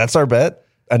 That's our bet?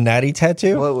 A Natty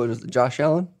tattoo? What was it, Josh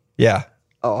Allen? Yeah.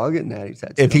 Oh, I'll get a Natty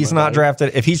tattoo. If he's not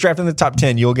drafted, if he's drafted in the top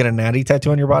 10, you'll get a Natty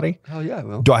tattoo on your body? Hell yeah, I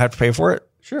will. Do I have to pay for it?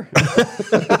 Sure.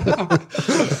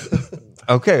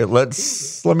 Okay,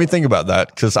 let me think about that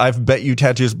because I've bet you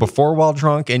tattoos before while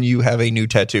drunk, and you have a new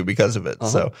tattoo because of it.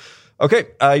 So, okay,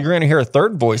 you're going to hear a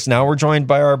third voice now. We're joined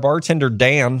by our bartender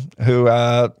Dan, who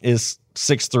is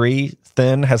 6'3",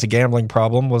 thin, has a gambling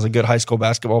problem, was a good high school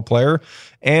basketball player,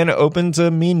 and opens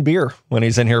a mean beer when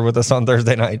he's in here with us on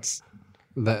Thursday nights.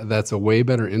 That's a way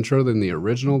better intro than the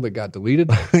original that got deleted,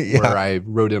 where I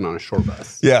rode in on a short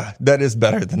bus. Yeah, that is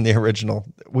better than the original.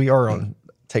 We are on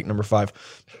take number 5.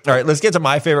 All right, let's get to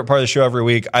my favorite part of the show every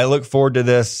week. I look forward to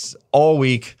this all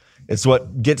week. It's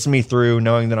what gets me through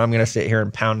knowing that I'm going to sit here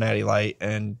and pound Natty Light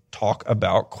and talk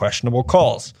about questionable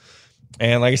calls.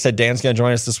 And like I said, Dan's going to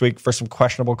join us this week for some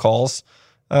questionable calls.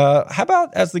 How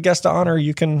about as the guest of honor,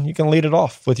 you can lead it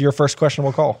off with your first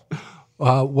questionable call.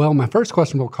 Well, my first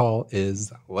questionable call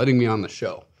is letting me on the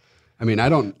show. I mean, I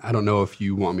don't know if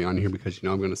you want me on here because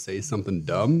I'm going to say something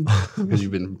dumb because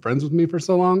you've been friends with me for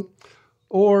so long,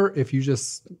 or if you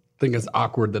just think it's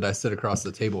awkward that I sit across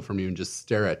the table from you and just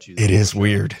stare at you. It is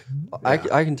weird. I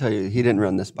can tell you, he didn't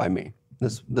run this by me.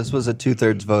 This was a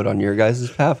 2/3 vote on your guys'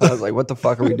 behalf. I was like, what the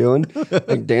fuck are we doing?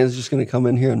 Like, Dan's just going to come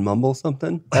in here and mumble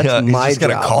something? That's my he's just job.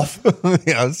 going to cough.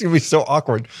 Yeah, it's going to be so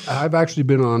awkward. I've actually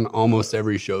been on almost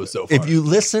every show so far. If you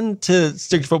listen to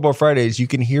Stick to Football Fridays, you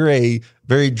can hear a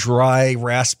very dry,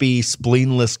 raspy,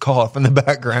 spleenless cough in the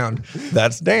background.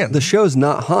 That's Dan. The show's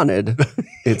not haunted.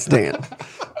 It's Dan.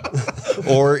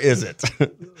 Or is it?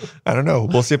 I don't know.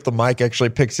 We'll see if the mic actually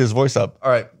picks his voice up.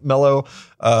 All right, Mello,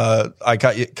 I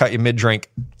caught you mid-drink.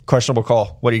 Questionable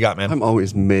call. What do you got, man? I'm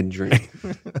always mid-drink.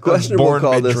 Questionable Born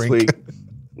call mid-drink. this week.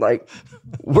 Like,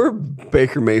 we're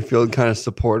Baker Mayfield kind of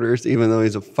supporters, even though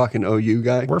he's a fucking OU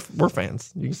guy. We're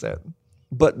fans. You can say it.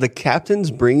 But the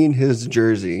captain's bringing his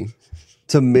jersey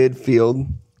to midfield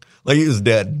Like he was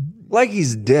dead. like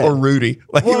he's dead. Or Rudy.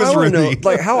 Like Well, he was I wanna Rudy. know,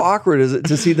 like, how awkward is it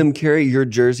to see them carry your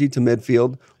jersey to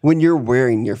midfield when you're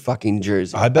wearing your fucking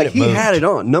jersey? I bet Like, it he moved. had it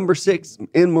on, number 6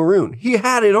 in maroon. He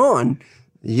had it on,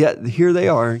 yet here they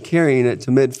are carrying it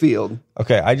to midfield.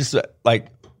 Okay, I just like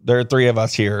there are 3 of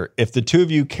us here. If the 2 of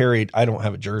you carried, I don't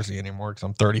have a jersey anymore because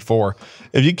I'm 34.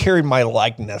 If you carried my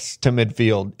likeness to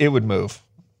midfield, it would move.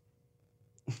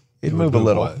 It'd move a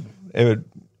little. what? It would,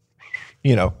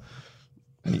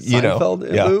 Seinfeld,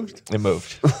 it moved? It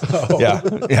moved. Yeah.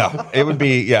 It would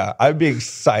be. Yeah, I'd be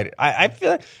excited. I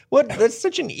feel like that's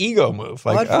such an ego move.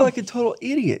 Like I'd feel like a total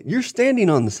idiot. You're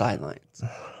standing on the sidelines.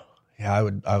 Yeah, I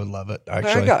would love it, I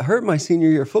actually. got hurt my senior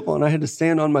year of football, and I had to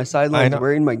stand on my sidelines know.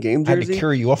 wearing my game I had jersey. to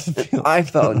carry you off the field. I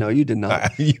felt no, you did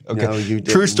not. Okay. No, you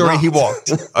did True story, not. he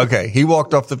walked. Okay, he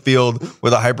walked off the field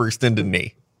with a hyperextended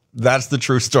knee. That's the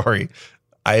true story.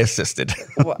 I assisted.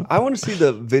 Well, I want to see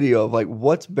the video of like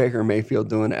what's Baker Mayfield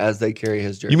doing as they carry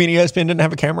his jersey. You mean ESPN didn't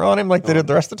have a camera on him like they did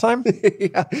the rest of the time?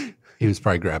 Yeah. He was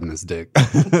probably grabbing his dick.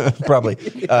 Probably.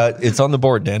 It's on the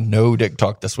board, Dan. No dick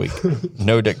talk this week.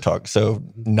 No dick talk. So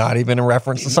not even a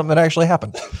reference to something that actually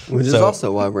happened. Which is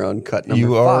also why we're on cut number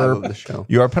 5 of the show.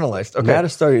 You are penalized. Okay. Matt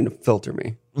is starting to filter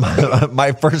me.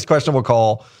 My first question will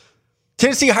call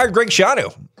Tennessee hired Greg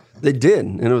Schiano. They did,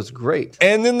 and it was great.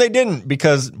 And then they didn't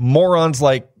because morons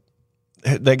like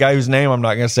that guy whose name I'm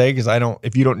not going to say because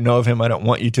if you don't know of him, I don't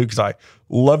want you to because I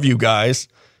love you guys.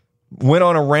 Went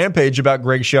on a rampage about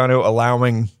Greg Schiano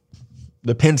allowing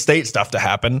the Penn State stuff to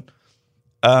happen.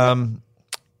 None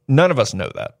of us know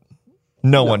that.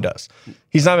 No one does.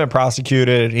 He's not been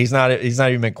prosecuted. He's not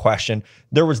even been questioned.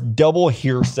 There was double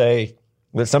hearsay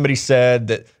that somebody said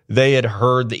that they had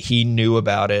heard that he knew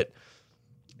about it.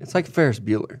 It's like Ferris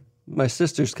Bueller. My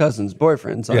sister's cousin's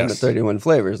boyfriend saw him Yes. at 31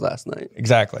 Flavors last night.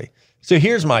 Exactly. So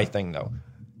here's my thing, though.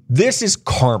 This is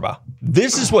karma.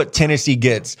 This is what Tennessee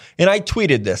gets. And I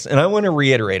tweeted this, and I want to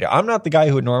reiterate it. I'm not the guy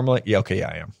who would normally,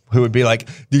 I am. Who would be like,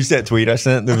 do you see that tweet I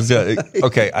sent? There was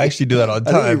okay, I actually do that all the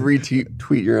I time. think you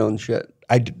retweet your own shit.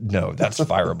 No, that's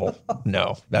fireable.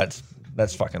 No, that's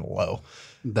fucking low.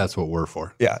 That's what we're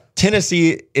for. Yeah.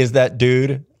 Tennessee is that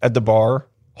dude at the bar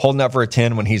holding up for a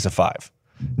 10 when he's a 5.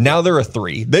 Now they're a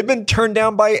 3. They've been turned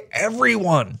down by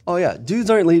everyone. Oh, yeah. Dudes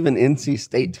aren't leaving NC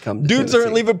State to come to Dudes Tennessee.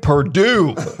 aren't leaving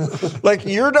Purdue. Like,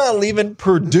 you're not leaving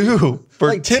Purdue for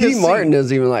Like Tennessee. T. Martin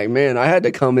is even like, man, I had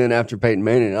to come in after Peyton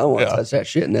Manning. I don't want to touch that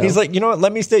shit now. He's like, you know what?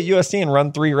 Let me stay at USC and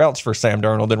run 3 routes for Sam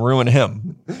Darnold and ruin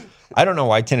him. I don't know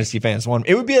why Tennessee fans want.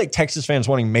 It would be like Texas fans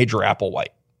wanting Major Applewhite.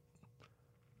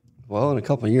 well, in a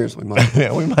couple of years, we might.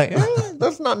 Yeah, we might.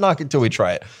 Let's not knock it till we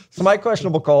try it. So my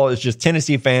questionable call is just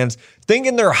Tennessee fans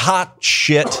thinking they're hot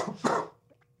shit,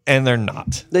 and they're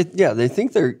not. They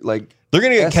think they're like. They're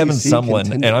going to get Kevin SEC Sumlin,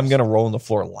 and contenders. I'm going to roll on the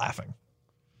floor laughing.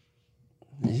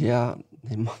 Yeah,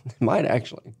 they might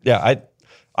actually. Yeah,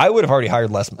 I would have already hired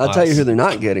Les Miles. I'll tell you who they're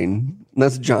not getting.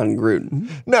 That's John Gruden.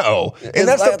 No, and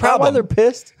that's the Why problem. they're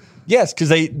pissed? Yes, because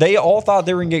they all thought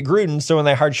they were going to get Gruden. So when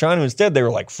they hired Schiano instead, they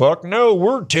were like, fuck no,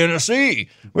 we're Tennessee.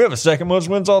 We have the second most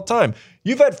wins all time.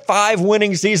 You've had 5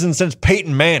 winning seasons since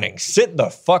Peyton Manning. Sit the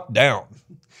fuck down.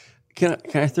 Can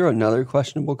I throw another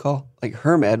questionable call? Like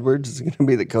Herm Edwards is going to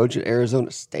be the coach at Arizona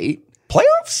State.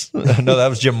 Playoffs? No, that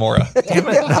was Jim Mora. Damn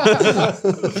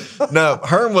it. No,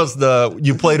 Herm was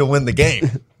you play to win the game.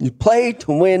 You play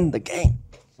to win the game.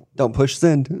 Don't push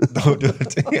send. Don't do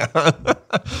it.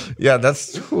 Yeah,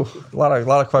 that's a lot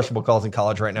of questionable calls in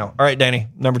college right now. All right, Danny,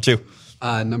 number 2.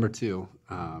 Number 2,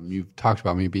 you've talked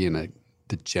about me being a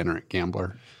degenerate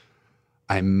gambler.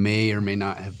 I may or may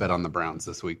not have bet on the Browns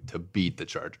this week to beat the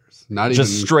Chargers. Not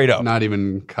Just even straight up. Not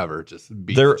even cover, just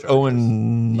beat They're the Chargers.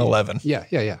 0-11.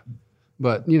 Yeah.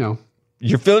 But,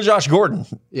 You're feeling Josh Gordon.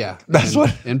 yeah. That's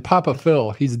what. And Papa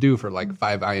Phil, he's due for like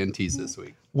 5 INTs this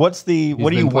week. What do you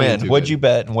been playing win? too What'd good. you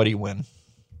bet and what do you win?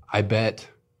 I bet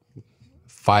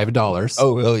 $5.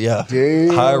 Oh yeah.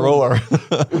 Damn. High roller.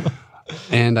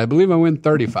 And I believe I win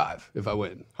 35 if I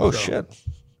win. Oh So, shit.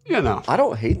 I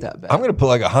don't hate that bet. I'm gonna put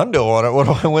like a hundo on it. What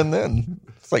do I win then?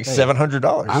 It's like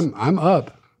 $700. I'm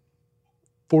up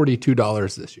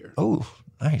 $42 this year. Oh,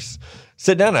 nice.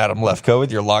 Sit down, Adam Lefko,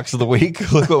 with your locks of the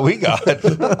week. Look what we got. All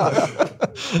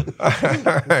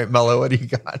right, Mello, what do you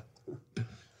got?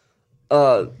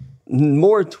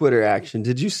 More Twitter action.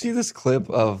 Did you see this clip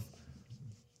of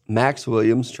Max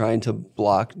Williams trying to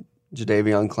block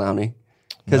Jadeveon Clowney?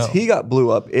 Because he got blew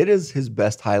up. It is his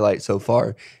best highlight so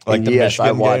far. Like and the yes, I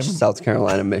Michigan watched game? South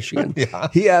Carolina, Michigan. Yeah.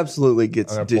 He absolutely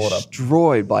gets I'm gonna pull it up.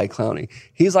 destroyed by Clowney.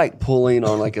 He's like pulling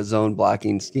on like a zone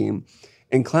blocking scheme.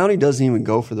 And Clowney doesn't even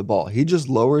go for the ball. He just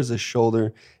lowers his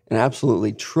shoulder and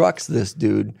absolutely trucks this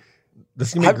dude. This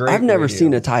is gonna be great. I've never radio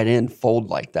seen a tight end fold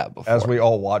like that before. as we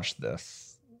all watch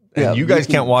this. And Yeah, you we guys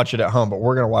can- can't watch it at home, but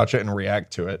we're gonna watch it and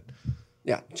react to it.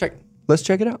 Yeah, let's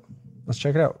check it out. Let's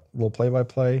check it out. A little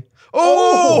play-by-play.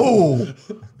 Oh!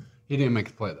 He didn't make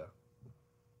the play, though.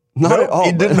 Not at all.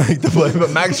 He didn't make the play, but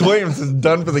Max Williams is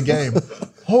done for the game.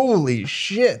 Holy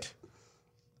shit.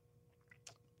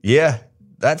 Yeah,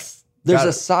 There's got a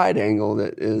it. side angle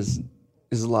that is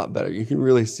a lot better. You can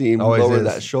really see him Always lower is.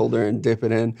 that shoulder and dip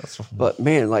it in. But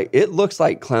man, like it looks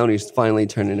like Clowney's finally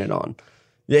turning it on.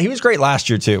 Yeah, he was great last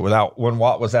year too, when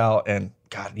Watt was out. And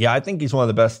God, yeah, I think he's one of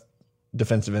the best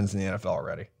defensive ends in the NFL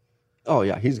already. Oh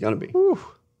yeah, he's gonna be.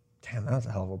 Damn, that was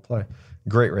a hell of a play.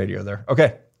 Great radio there.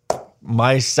 Okay.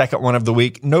 My second one of the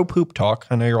week. No poop talk.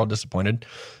 I know you're all disappointed.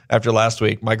 After last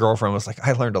week, my girlfriend was like,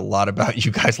 I learned a lot about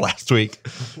you guys last week.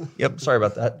 Yep. Sorry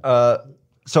about that.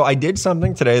 So I did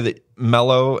something today that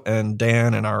Mello and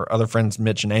Dan and our other friends,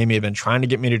 Mitch and Amy, have been trying to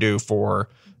get me to do for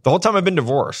the whole time I've been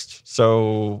divorced.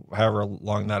 So however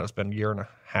long that has been, a year and a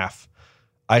half.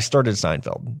 I started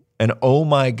Seinfeld. And oh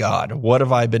my God, what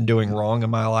have I been doing wrong in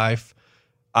my life?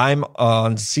 I'm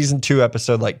on season 2,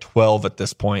 episode like 12 at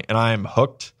this point, and I am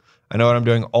hooked. I know what I'm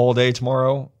doing all day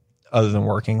tomorrow, other than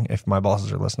working, if my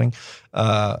bosses are listening. So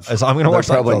I'm going to watch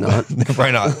probably Seinfeld. not. They're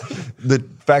probably not. The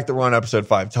fact that we're on episode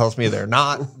 5 tells me they're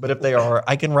not. But if they are,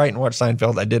 I can write and watch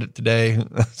Seinfeld. I did it today.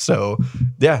 So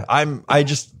yeah,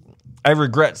 I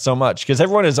regret so much because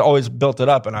everyone has always built it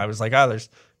up, and I was like, there's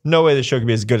no way the show could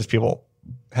be as good as people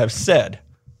have said.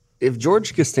 If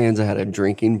George Costanza had a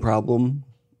drinking problem,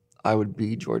 I would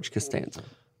be George Costanza.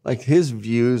 Like his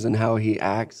views and how he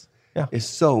acts is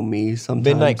so me sometimes.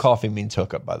 Midnight coffee means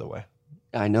hookup, by the way.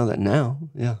 I know that now.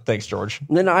 Yeah. Thanks, George.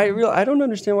 And then I don't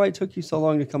understand why it took you so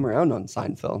long to come around on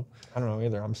Seinfeld. I don't know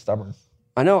either. I'm stubborn.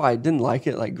 I know I didn't like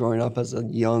it like growing up as a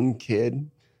young kid.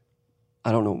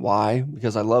 I don't know why,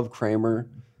 because I love Kramer.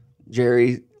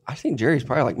 Jerry, I think Jerry's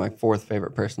probably like my 4th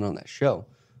favorite person on that show.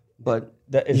 But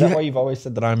Is that why you've always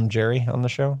said that I'm Jerry on the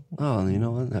show? Oh, you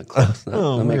know what? That close.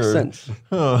 That makes sense.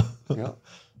 Oh. Yeah.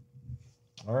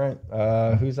 All right.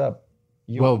 Who's up?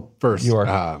 Well, first, you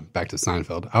are. Back to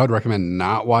Seinfeld. I would recommend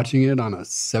not watching it on a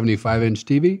 75-inch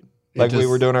TV. Like we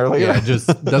were doing earlier? Yeah, it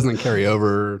just doesn't carry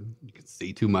over. You can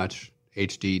see too much.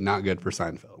 HD, not good for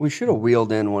Seinfeld. We should have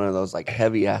wheeled in one of those like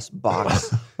heavy ass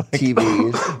box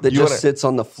TVs that just sits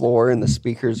on the floor and the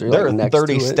speakers are There like are next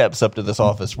 30 to it. steps up to this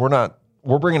office.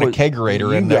 We're bringing a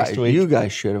kegerator in next week. You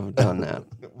guys should have done that.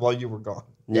 While you were gone.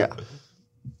 Yeah.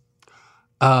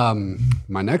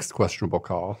 My next questionable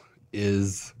call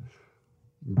is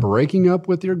breaking up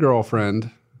with your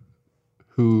girlfriend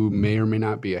who may or may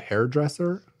not be a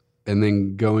hairdresser and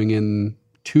then going in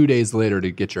 2 days later to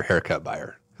get your hair cut by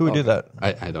her. Who would do that?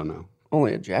 I don't know.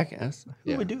 Only a jackass.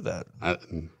 Who would do that?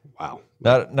 Wow.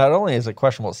 Not only is it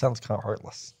questionable, it sounds kind of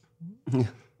heartless. Kind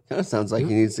of sounds like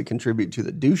he needs to contribute to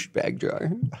the douchebag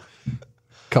jar.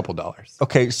 Couple dollars.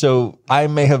 Okay, so I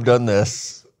may have done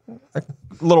this a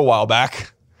little while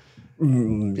back.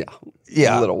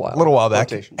 Yeah. A little while back.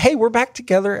 Rotation. Hey, we're back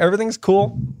together. Everything's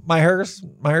cool. My hair's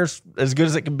as good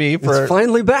as it can be. It's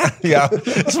finally back. Yeah,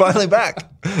 it's finally back.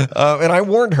 And I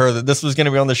warned her that this was going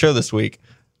to be on the show this week.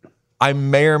 I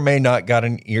may or may not got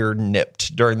an ear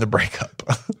nipped during the breakup.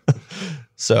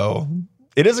 So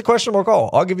it is a questionable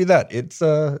call. I'll give you that. It's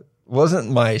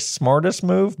wasn't my smartest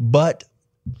move, but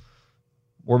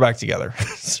we're back together.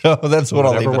 So that's what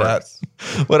I'll leave it at.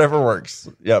 Whatever works.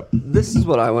 Yep. This is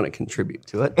what I want to contribute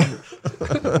to it.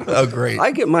 Oh, great. I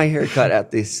get my hair cut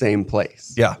at the same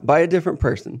place. Yeah. By a different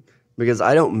person because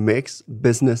I don't mix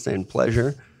business and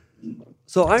pleasure.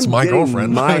 So I'm my getting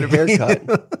girlfriend. my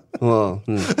haircut. Well,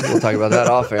 we'll talk about that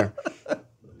off air.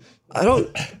 I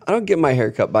don't get my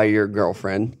hair cut by your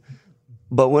girlfriend.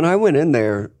 But when I went in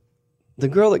there, the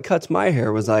girl that cuts my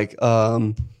hair was like,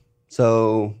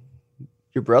 so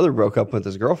your brother broke up with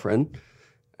his girlfriend.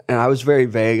 And I was very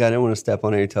vague. I didn't want to step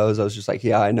on any toes. I was just like,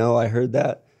 yeah, I know. I heard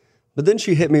that. But then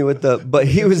she hit me with but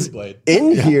he was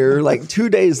in here like 2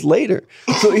 days later.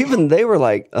 So even they were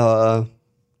like, the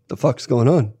fuck's going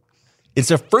on? It's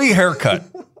a free haircut.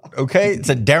 Okay. It's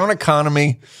a down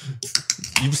economy.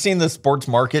 You've seen the sports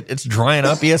market. It's drying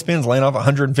up. ESPN's laying off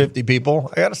 150 people.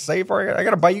 I got to save. I got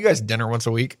to buy you guys dinner once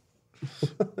a week.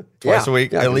 Twice a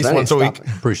week. At least once a week.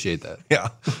 Appreciate that. Yeah.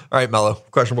 All right, Mello.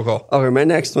 Questionable call. Okay, my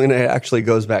next one actually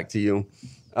goes back to you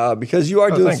because you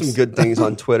are doing some good things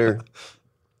on Twitter.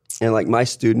 And like my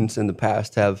students in the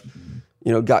past have,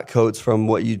 got codes from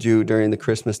what you do during the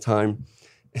Christmas time.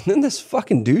 And then this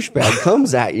fucking douchebag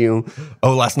comes at you.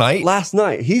 Oh, last night? Last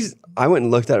night. I went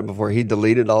and looked at it before. He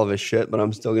deleted all of his shit, but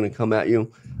I'm still going to come at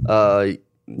you.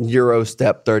 Euro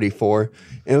step 34.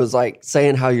 And it was like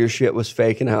saying how your shit was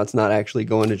fake and how it's not actually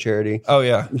going to charity. Oh,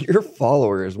 yeah. Your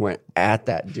followers went at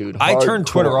that dude. I turned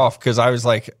hardcore. Twitter off because I was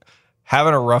like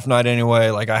having a rough night anyway.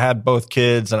 Like I had both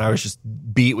kids and I was just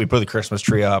beat. We put the Christmas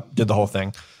tree up, did the whole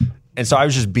thing. And so I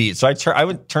was just beat. So I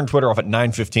would turn Twitter off at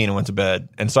 9:15 and went to bed.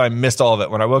 And so I missed all of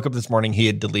it. When I woke up this morning, he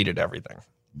had deleted everything.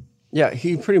 Yeah,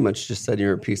 he pretty much just said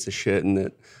you're a piece of shit and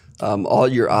that all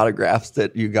your autographs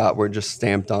that you got were just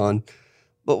stamped on.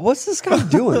 But what's this guy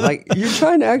doing? Like, you're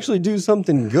trying to actually do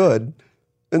something good,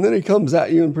 And then he comes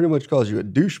at you and pretty much calls you a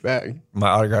douchebag. My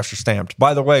autographs are stamped.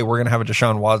 By the way, we're going to have a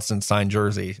Deshaun Watson signed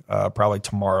jersey probably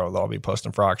tomorrow that I'll be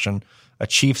posting for auction. A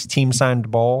Chiefs team signed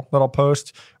ball that I'll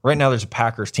post. Right now, there's a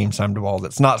Packers team signed ball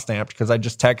that's not stamped because I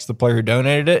just texted the player who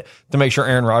donated it to make sure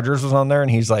Aaron Rodgers was on there. And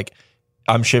he's like,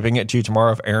 I'm shipping it to you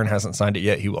tomorrow. If Aaron hasn't signed it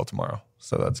yet, he will tomorrow.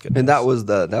 So that's good. And that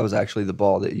was actually the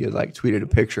ball that you like tweeted a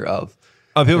picture of.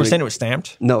 Oh, people were saying it was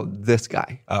stamped? No, this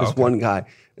guy. This one guy.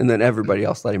 And then everybody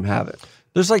else let him have it.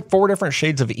 There's like 4 different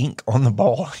shades of ink on the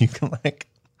ball. You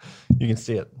can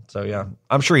see it. So yeah,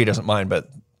 I'm sure he doesn't mind, but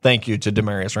thank you to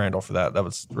Demarius Randall for that. That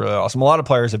was really awesome. A lot of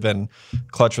players have been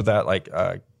clutch with that. Like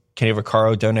Kenny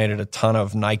Vaccaro donated a ton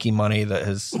of Nike money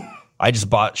I just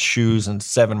bought shoes and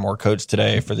 7 more coats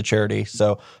today for the charity.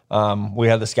 So we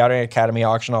had the Scouting Academy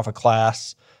auction off a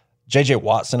class. JJ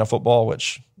Watson of football,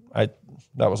 which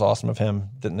that was awesome of him.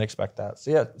 Didn't expect that.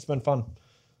 So yeah, it's been fun.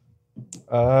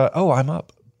 I'm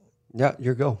up. Yeah,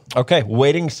 your go. Okay,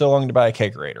 waiting so long to buy a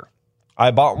kegerator.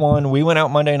 I bought one. We went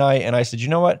out Monday night, and I said, you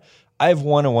know what? I've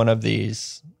wanted one of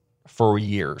these for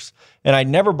years. And I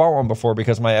never bought one before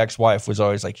because my ex-wife was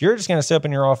always like, you're just going to sit up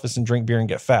in your office and drink beer and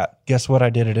get fat. Guess what? I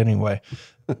did it anyway.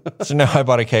 So now I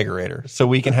bought a kegerator so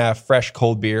we can have fresh,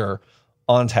 cold beer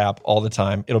on tap all the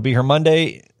time. It'll be here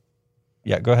Monday.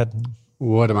 Yeah, go ahead.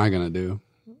 What am I going to do?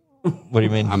 What do you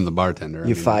mean? I'm the bartender.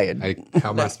 You fired. How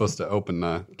am I supposed to open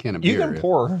the can of You beer? can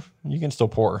pour. You can still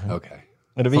pour. Okay.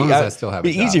 It'll As long as I still have a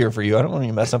be job. easier for you. I don't want you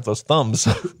to mess up those thumbs.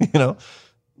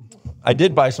 I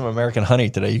did buy some American honey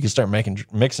today. You can start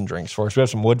mixing drinks for us. We have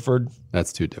some Woodford.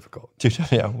 That's too difficult.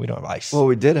 Yeah, we don't have ice. Well,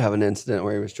 we did have an incident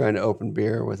where he was trying to open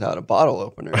beer without a bottle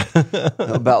opener.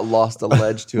 About lost a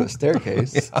ledge to a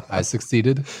staircase. I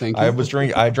succeeded. Thank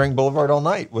you. I drank Boulevard all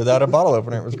night without a bottle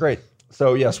opener. It was great.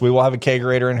 So yes, we will have a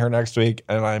kegerator in here next week.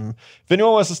 And if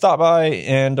anyone wants to stop by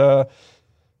and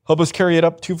help us carry it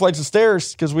up 2 flights of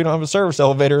stairs because we don't have a service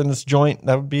elevator in this joint,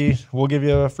 we'll give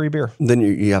you a free beer. Then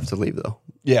you have to leave though.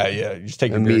 Yeah. You just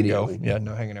take your beer and go. Immediately. Yeah,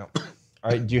 no hanging out.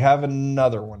 All right. Do you have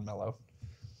another one, Mello?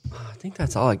 I think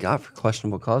that's all I got for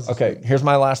questionable causes. Okay. Here's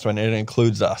my last one. It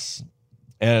includes us.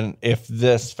 And if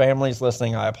this family's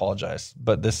listening, I apologize.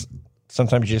 But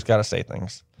sometimes you just got to say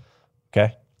things.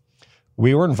 Okay.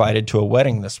 We were invited to a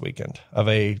wedding this weekend of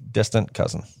a distant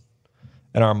cousin.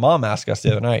 And our mom asked us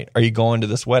the other night, are you going to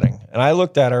this wedding? And I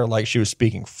looked at her like she was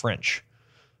speaking French.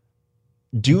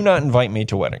 Do not invite me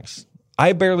to weddings.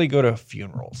 I barely go to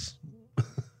funerals.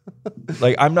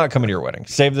 Like, I'm not coming to your wedding.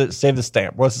 Save the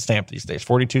stamp. What's the stamp these days?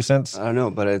 42 cents? I don't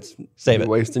know, but Save it.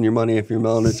 Wasting your money if you're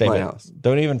mailing it to my it. house.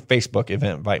 Don't even Facebook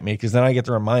event invite me because then I get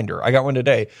the reminder. I got one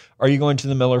today. Are you going to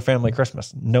the Miller family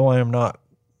Christmas? No, I am not.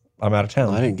 I'm out of town.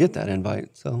 Well, I didn't get that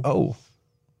invite, so Oh.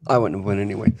 I wouldn't have went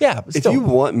anyway. Yeah, but if still. you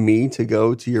want me to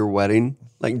go to your wedding,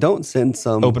 like don't send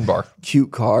some Open bar. cute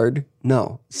card.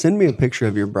 No, send me a picture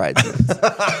of your bridesmaids.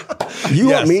 You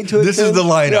want me to? This is attend? the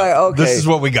lineup. You're like, okay, This is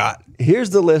what we got. here's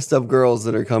the list of girls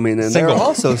that are coming in. Single. They're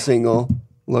also single.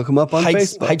 Look them up on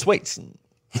Facebook. Heights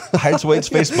Weights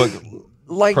Facebook.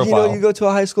 Like profile. you go to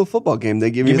a high school football game.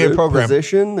 They give me you a their program.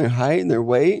 position, their height, and their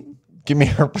weight. Give me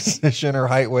her position or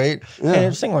height, weight. Yeah.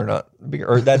 And single or not.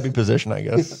 Or that'd be position, I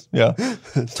guess. Yeah.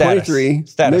 23,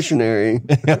 Status. missionary,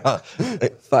 Yeah.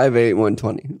 5'8",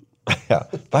 120. Yeah.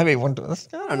 5'8", 120.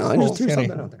 I don't know. I just threw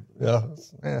something out there.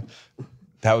 Yeah.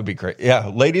 That would be great. Yeah.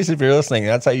 Ladies, if you're listening,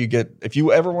 that's how you get, if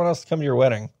you ever want us to come to your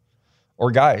wedding,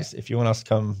 or guys, if you want us to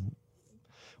come,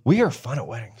 we are fun at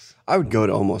weddings. I would go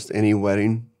to almost any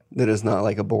wedding that is not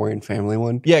like a boring family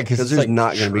one. Yeah, because there's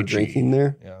not going to be churchy. drinking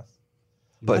there. Yeah.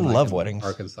 But I love weddings.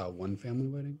 Arkansas one family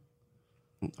wedding.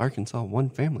 Arkansas,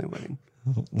 one family wedding.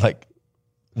 Like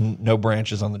no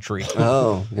branches on the tree.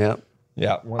 Oh, yeah.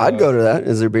 Yeah. I'd go to that.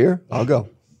 Is there beer? I'll go.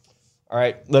 All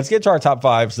right, let's get to our top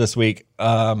fives this week.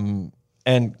 And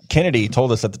Kennedy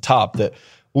told us at the top that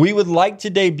we would like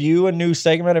to debut a new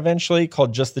segment eventually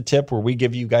called Just the Tip, where we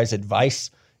give you guys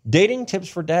advice. Dating tips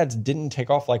for dads didn't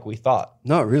take off like we thought.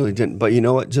 No, it really didn't. But you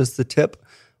know what? Just the tip.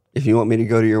 If you want me to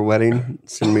go to your wedding,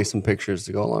 send me some pictures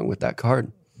to go along with that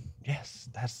card. Yes,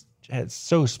 it's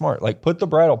so smart. Like put the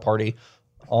bridal party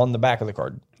on the back of the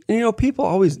card. And people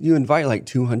always, you invite like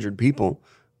 200 people.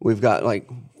 We've got like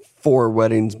 4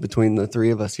 weddings between the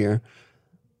 3 of us here.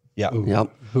 Yeah. Ooh,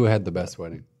 Yep. Who had the best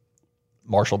wedding?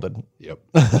 Marshall did. Yep.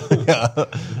 Yeah,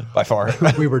 by far.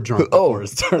 We were drunk before it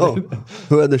started.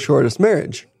 Who had the shortest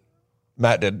marriage?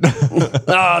 Matt did.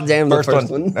 Oh, damn, the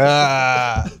first one.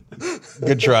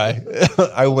 Good try.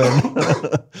 I win.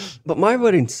 But my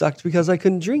wedding sucked because I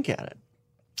couldn't drink at it.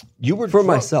 You were For drunk.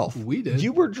 myself. We did.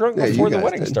 You were drunk Yeah, you before the guys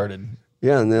wedding did. started.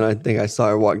 Yeah, and then I think I saw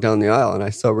her walk down the aisle, and I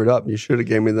sobered up. You should have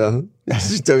gave me the.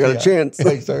 Still got a chance.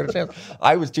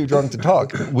 I was too drunk to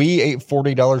talk. We ate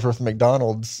 $40 worth of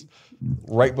McDonald's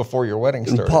right before your wedding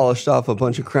And started. polished off a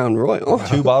bunch of Crown Royal.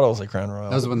 2 bottles of Crown Royal.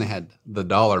 That was when they had the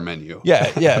 $1 menu.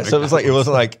 Yeah. So it was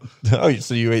like, oh,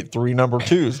 so you ate 3 number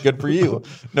 2s. Good for you.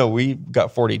 No, we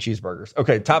got 40 cheeseburgers.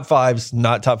 Okay, top 5s,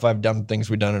 not top 5 dumb things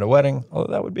we've done at a wedding.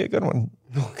 Although that would be a good one.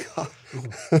 Oh God,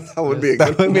 that would be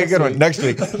a good one. Next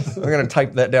week. We're gonna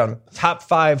type that down. Top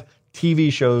 5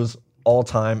 TV shows all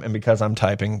time, and because I'm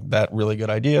typing that really good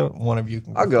idea, one of you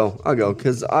can. I'll go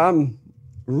because I'm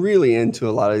really into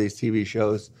a lot of these TV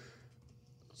shows.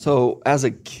 So as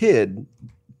a kid,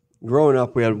 growing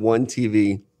up, we had one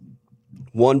TV.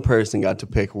 One person got to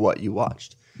pick what you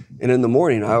watched, and in the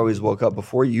morning, I always woke up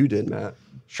before you did, Matt.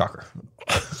 Shocker.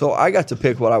 So I got to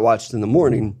pick what I watched in the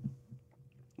morning.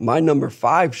 My number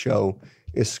 5 show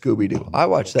is Scooby-Doo. I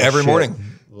watch that Every shit morning.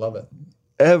 Love it.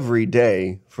 every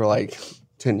day for like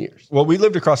 10 years. Well, we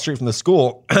lived across the street from the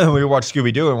school. We would watch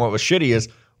Scooby-Doo, and what was shitty is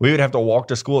we would have to walk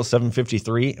to school at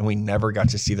 7:53, and we never got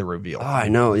to see the reveal. Oh, I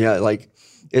know. Yeah. Like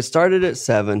it started at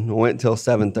 7, went till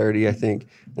 7:30, I think.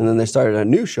 And then they started a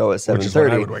new show at 7:30. Which is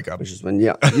when I would wake up. Which is when,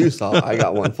 you saw. I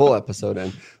got one full episode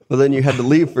in. But then you had to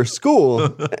leave for school,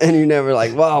 and you never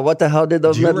like, wow, what the hell did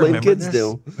those Do you meddling remember kids this?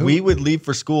 do? We would leave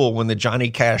for school when the Johnny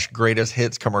Cash Greatest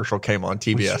Hits commercial came on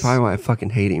TBS. That's probably why I fucking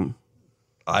hate him.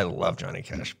 I love Johnny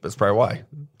Cash. That's probably why.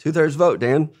 2/3 vote,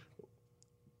 Dan.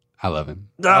 I love him.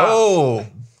 Oh,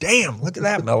 damn. Look at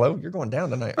that, Mello. You're going down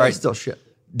tonight. All right, Still shit.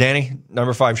 Danny,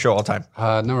 number 5 show all time.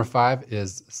 Number 5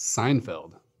 is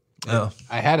Seinfeld. Oh.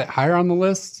 I had it higher on the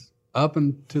list up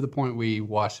and to the point we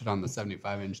watched it on the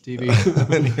 75-inch TV.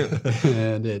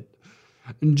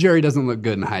 and Jerry doesn't look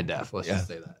good in high def. Let's just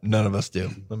say that. None of us do.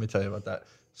 Let me tell you about that.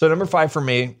 So number 5 for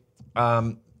me,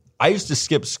 I used to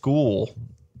skip school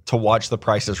to watch The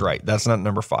Price is Right. That's not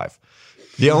number 5.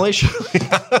 The only show...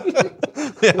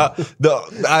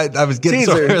 I was getting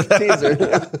sorry with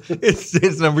that. Teaser.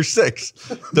 It's number 6.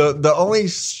 The only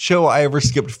show I ever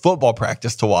skipped football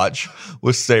practice to watch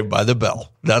was Saved by the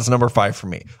Bell. That's number 5 for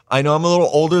me. I know I'm a little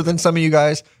older than some of you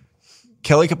guys.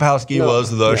 Kelly Kapowski was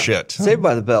the shit. Saved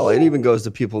by the Bell. It even goes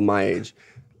to people my age.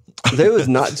 There was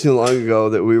not too long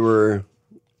ago that we were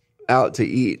out to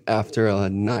eat after a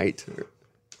night.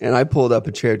 And I pulled up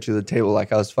a chair to the table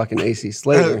like I was fucking AC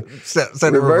Slater. Set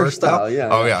in reverse style? Yeah.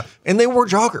 Oh, yeah. And they were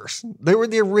joggers. They were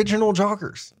the original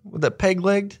joggers with that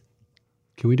peg-legged.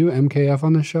 Can we do MKF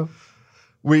on this show?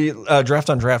 We,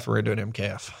 draft on draft, we're doing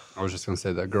MKF. I was just going to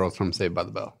say that girl's from Saved by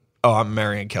the Bell. Oh, I'm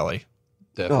marrying Kelly.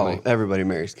 Definitely. Oh, everybody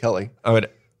marries Kelly. I would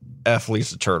F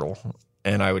Lisa Turtle,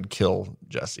 and I would kill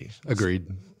Jesse. Agreed.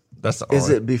 That's the Is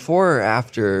only. it before or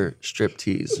after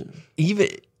striptease? Even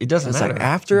it doesn't It's matter. like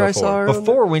after I saw her.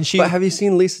 Before when she. But have you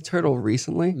seen Lisa Turtle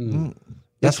recently?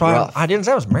 That's It's why rough. I didn't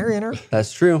say I was marrying her.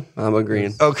 That's true. I'm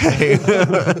agreeing. Okay.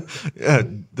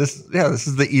 This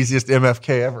is the easiest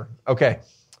MFK ever. Okay.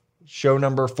 Show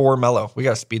number 4, Mellow. We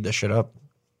got to speed this shit up.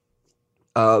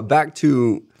 Back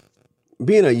to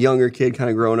being a younger kid,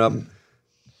 kind of growing up.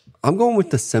 I'm going with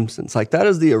The Simpsons. Like that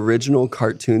is the original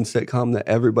cartoon sitcom that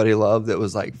everybody loved. That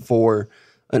was like for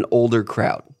an older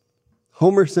crowd.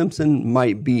 Homer Simpson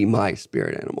might be my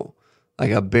spirit animal. Like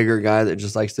a bigger guy that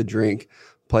just likes to drink,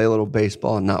 play a little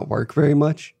baseball, and not work very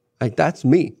much. Like that's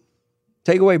me.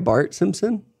 Take away Bart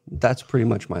Simpson, that's pretty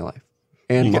much my life.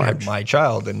 And You can Marge. have my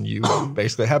child, and you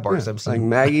basically have Bart Simpson. Like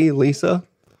Maggie, Lisa.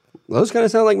 Those kind of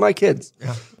sound like my kids.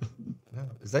 Yeah.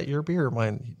 Is that your beer or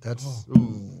mine? That's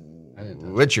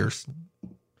it's yours.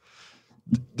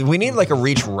 Do we need like a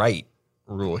reach right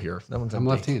rule here? That one's I'm empty.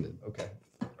 left-handed. Okay.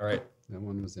 All right. That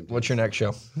one was empty. What's your next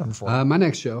show? Number 4. My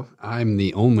next show, I'm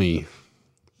the only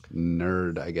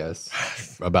nerd, I guess,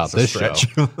 about this show.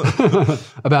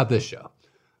 About this show.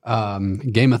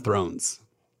 Game of Thrones.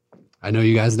 I know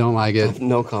you guys don't like it.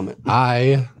 No comment.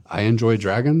 I enjoy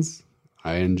dragons.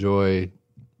 I enjoy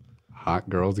hot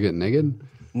girls getting naked.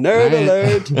 Nerd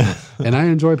alert. And I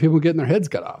enjoy people getting their heads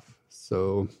cut off.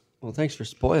 So Well, thanks for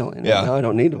spoiling it. Yeah. Now I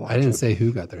don't need to watch I didn't it. say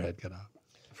who got their head cut off.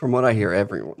 From what I hear,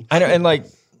 everyone. I know, and like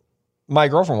my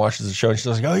girlfriend watches the show, and she's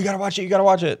like, "Oh, you gotta watch it! You gotta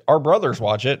watch it!" Our brothers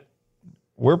watch it.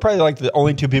 We're probably like the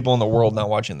only 2 people in the world not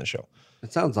watching the show.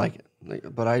 It sounds like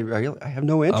it. But I have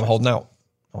no interest. I'm holding out.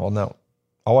 I'll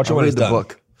watch it I'll when read it's the done.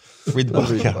 book. Read the book.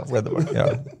 Yeah, read the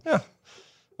book. Yeah.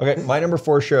 Okay, my number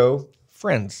 4 show,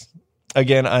 Friends.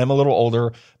 Again, I'm a little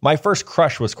older. My first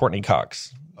crush was Courtney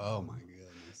Cox. Oh my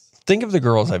goodness. Think of the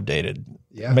girls I've dated.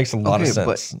 Yeah. It makes a lot of Okay,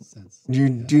 but- sense. You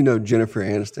do know Jennifer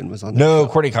Aniston was on that No,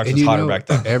 show. Courtney Cox And was you hotter know, back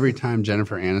then. every time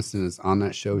Jennifer Aniston is on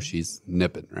that show, she's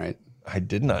nipping, right? I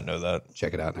did not know that.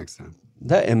 Check it out next time.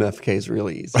 That MFK is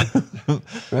really easy,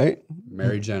 right?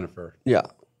 Marry Jennifer. Yeah.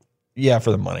 Yeah,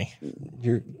 for the money.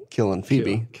 You're killing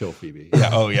Phoebe. Kill Phoebe. Yeah.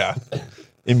 Oh, yeah.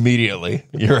 Immediately,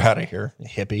 you're out of here,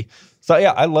 hippie. So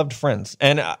yeah, I loved Friends,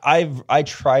 and I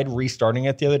tried restarting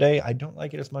it the other day. I don't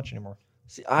like it as much anymore.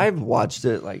 See, I've watched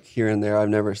it like here and there. I've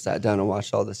never sat down and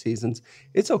watched all the seasons.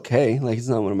 It's okay. Like, it's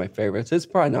not one of my favorites. It's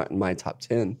probably not in my top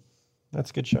 10.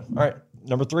 That's a good show. All right,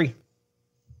 number 3,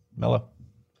 Mello.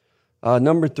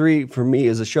 Number 3 for me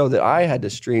is a show that I had to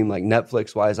stream, like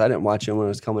Netflix wise. I didn't watch it when it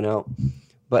was coming out,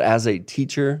 but as a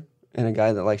teacher and a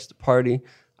guy that likes to party,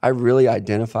 I really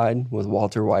identified with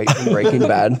Walter White in Breaking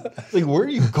Bad. Like, where are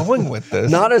you going with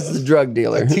this? Not as the drug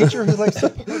dealer, Teacher who likes to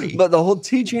party. but the whole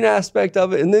teaching aspect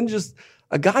of it, and then just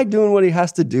a guy doing what he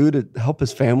has to do to help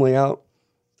his family out.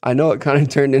 I know it kind of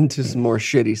turned into some more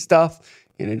shitty stuff.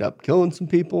 He ended up killing some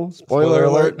people. Spoiler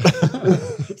alert.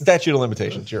 Statute of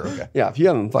limitations. You're okay. Yeah, if you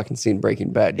haven't fucking seen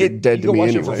Breaking Bad, you're dead you to can me watch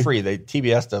anyway. it for free.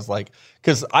 TBS does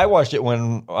because I watched it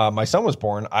when my son was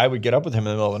born. I would get up with him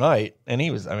in the middle of the night, and he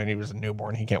was a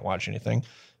newborn. He can't watch anything.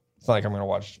 It's not like I'm going to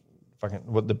watch fucking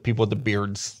what the people with the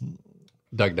beards.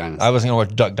 Duck Dynasty. I wasn't going to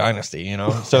watch Duck Dynasty, you know?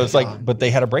 So it's like, but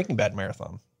they had a Breaking Bad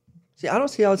marathon. See, I don't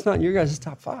see how it's not in your guys'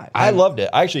 top 5. I loved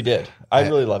it. I actually did. I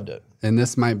really loved it. And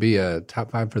this might be a top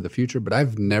 5 for the future, but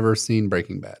I've never seen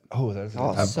Breaking Bad. Oh, that's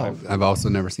so good. I've also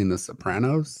never seen The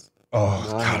Sopranos. Oh,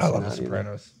 No, I God, I haven't love seen The that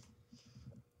either. Sopranos.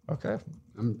 Okay.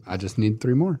 I just need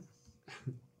 3 more.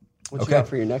 What you got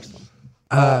for your next one?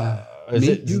 Is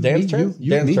it Dan's turn?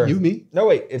 Dan's turn. You, me. No,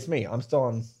 wait, it's me. I'm still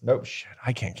on. Nope, shit.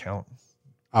 I can't count.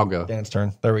 I'll go. Dan's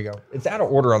turn. There we go. It's out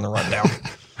of order on the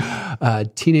rundown.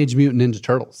 Teenage Mutant Ninja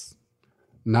Turtles.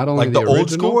 Not only Like the old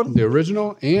school one? the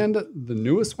original, and the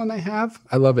newest one they have.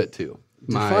 I love it too.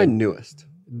 Define newest.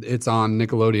 It's on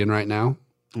Nickelodeon right now.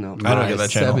 No. I don't get that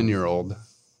channel. 7-year-old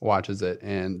watches it,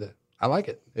 and I like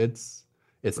it. It's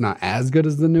not as good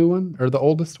as the new one or the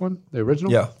oldest one, the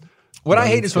original. Yeah. What I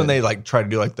hate it's is when good. they like try to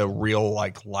do like the real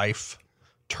like life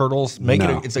turtles. Make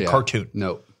No, it's a yeah. cartoon.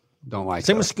 No, don't like.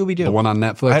 Same those. with Scooby Doo. The one on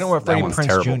Netflix. I don't want that Freddie one's Prinze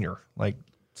terrible. Jr. Like,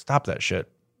 stop that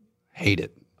shit. Hate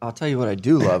it. I'll tell you what I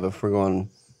do love if we're going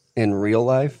in real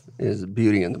life is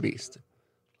Beauty and the Beast.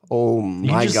 Oh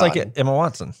You my just God. like it, Emma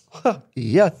Watson.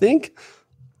 Yeah, I think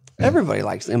everybody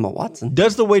likes Emma Watson.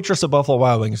 Does the waitress at Buffalo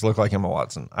Wild Wings look like Emma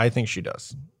Watson? I think she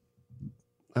does.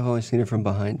 I've only seen her from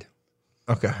behind.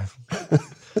 Okay.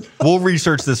 We'll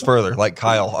research this further, like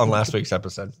Kyle on last week's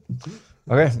episode.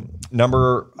 Okay.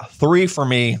 Number 3 for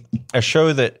me, a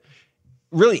show that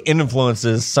really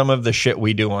influences some of the shit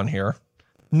we do on here.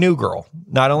 New Girl.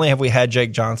 Not only have we had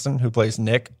Jake Johnson, who plays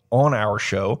Nick, on our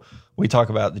show, we talk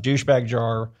about the douchebag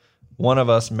jar. One of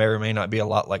us may or may not be a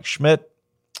lot like Schmidt.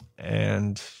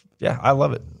 And yeah, I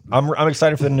love it. I'm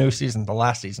excited for the new season, the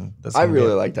last season. I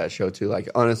really like that show too. Like,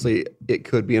 honestly, it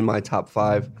could be in my top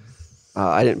 5.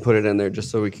 I didn't put it in there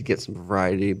just so we could get some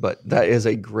variety, but that is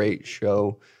a great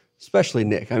show, especially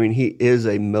Nick. I mean, he is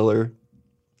a Miller.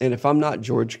 And if I'm not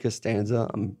George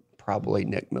Costanza, I'm probably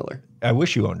Nick Miller. I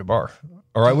wish you owned a bar.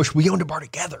 Or I wish we owned a bar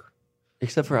together.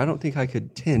 Except for I don't think I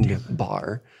could tend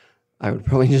bar. I would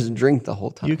probably just drink the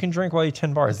whole time. You can drink while you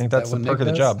tend bar. I think that's the what perk of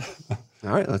Nick the does? job. All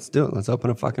right, let's do it. Let's open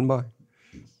a fucking bar.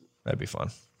 That'd be fun.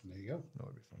 There you go. That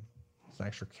would be fun. Some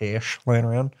extra cash laying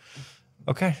around.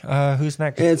 Okay, who's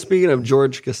next? And speaking of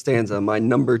George Costanza, my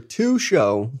number 2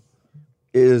 show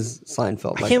is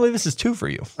Seinfeld. I can't believe this is 2 for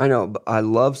you. I know, but I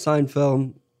love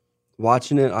Seinfeld.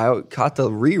 Watching it, I caught the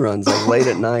reruns like late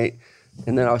at night,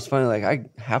 and then I was finally like,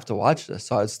 I have to watch this.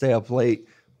 So I'd stay up late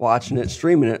watching it,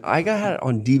 streaming it. I had it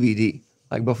on DVD.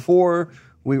 Like before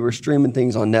we were streaming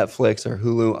things on Netflix or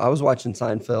Hulu, I was watching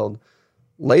Seinfeld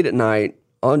late at night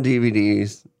on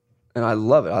DVDs, and I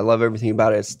love it. I love everything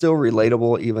about it. It's still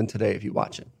relatable even today if you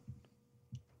watch it.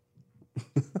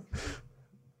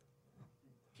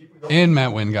 And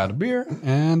Matt Wynn got a beer,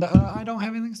 and I don't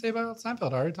have anything to say about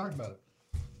Seinfeld. I already talked about it.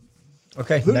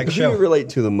 Okay, Who next do you show. relate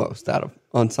to the most out of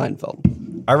on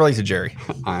Seinfeld? I relate to Jerry.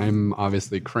 I'm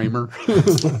obviously Kramer.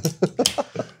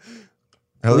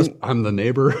 Hello, this I'm the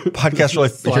neighbor. podcast really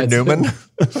featured Slides. Newman.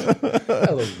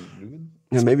 Hello, Newman.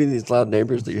 Yeah, maybe these loud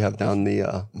neighbors that you have down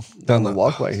the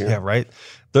walkway here. Yeah, right.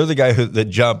 They're the guy that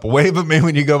jump. Wave at me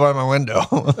when you go by my window.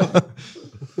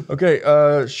 Okay,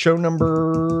 show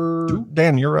number 2.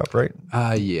 Dan, you're up, right?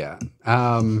 Yeah.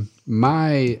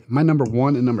 My number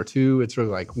 1 and number 2, it's really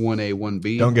like 1A,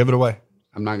 1B. Don't give it away.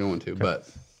 I'm not going to, but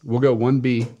we'll go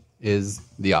 1B is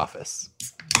The Office.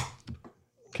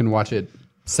 Can watch it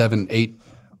 7, 8,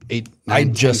 9, I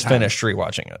 10 just times. finished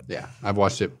rewatching it. Yeah, I've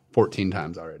watched it 14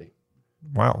 times already.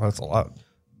 Wow, that's a lot.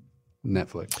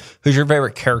 Netflix. Who's your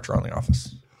favorite character on The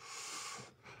Office?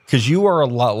 Because you are a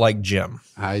lot like Jim.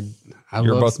 I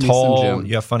You're love both me tall. some Jim.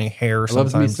 You have funny hair I love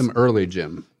sometimes. me some early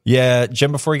Jim. Yeah,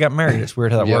 Jim before he got married. It's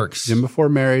weird how that Yep, works. Jim before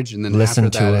marriage, and then Listen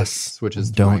after to that, us. it switches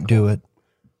to Don't Michael. do it.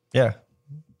 Yeah.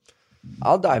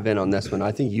 I'll dive in on this one.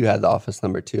 I think you had The Office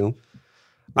number 2.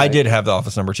 I did have The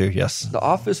Office number 2, yes. The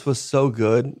Office was so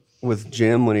good with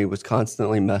Jim when he was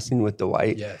constantly messing with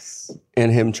Dwight Yes.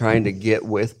 and him trying to get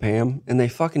with Pam, and they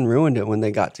fucking ruined it when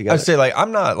they got together. I'd say, like,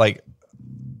 I'm not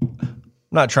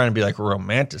trying to be like a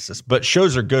romanticist, but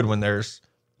shows are good when there's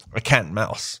a cat and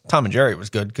mouse. Tom and Jerry was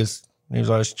good because he was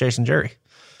always chasing Jerry.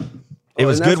 It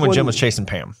was and good that's when Jim one- was chasing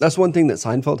Pam. That's one thing that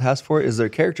Seinfeld has for it is their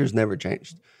characters never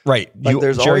changed. Right. Like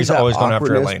there's Jerry's always that going after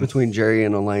awkwardness Elaine. between Jerry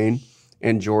and Elaine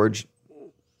and George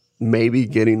maybe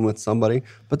getting with somebody,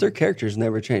 but their characters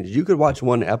never change. You could watch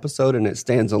one episode and it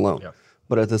stands alone. Yeah.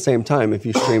 But at the same time, if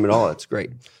you stream it all, it's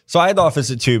great. So I had The Office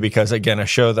at 2 because, again, a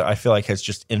show that I feel like has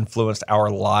just influenced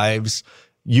our lives.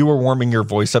 You were warming your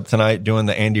voice up tonight doing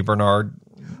the Andy Bernard.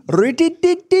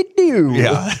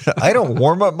 Yeah. I don't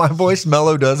warm up my voice.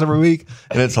 Mello does every week,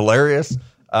 and it's hilarious.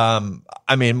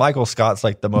 I mean, Michael Scott's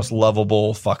like the most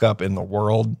lovable fuck up in the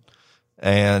world.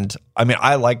 And I mean,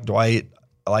 I like Dwight.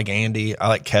 I like Andy. I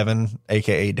like Kevin,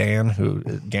 aka Dan, who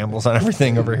gambles on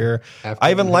everything over here.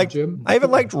 I even liked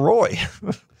Roy.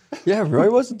 Yeah, Roy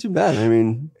wasn't too bad. I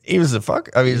mean, He was a fuck.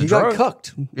 I mean, he he's got drunk.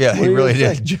 cucked. Yeah, What he are you really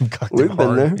gonna did. say? Jim cucked We've him been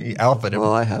hard. there. He alphaed him.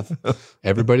 Well, I have.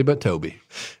 Everybody but Toby.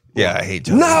 Yeah, I hate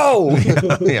Toby. No!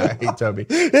 Yeah, I hate Toby.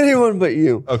 Anyone but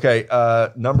you. Okay,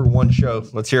 number one show.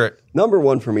 Let's hear it. Number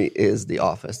 1 for me is The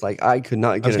Office. Like, I could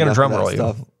not get was gonna enough drum of that roll you.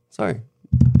 stuff. Sorry.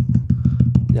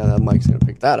 Yeah, that mic's going to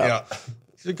pick that up. Yeah,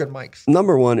 these are good mics.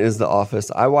 Number 1 is The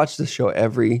Office. I watched this show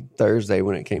every Thursday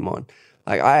when it came on.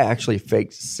 Like, I actually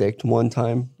faked sick one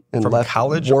time and From left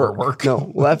college or work?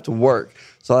 No, left work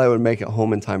so I would make it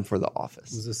home in time for The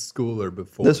Office. Was this school or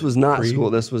before? This was not school.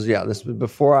 This was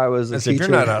before I was a If teacher.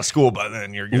 you're not out of school by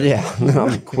then, you're good. Yeah,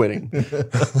 I'm quitting.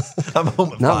 I'm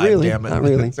home at Not 5, really, damn it. not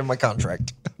really. It's in my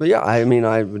contract. But yeah, I mean,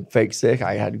 I would fake sick.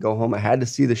 I had to go home. I had to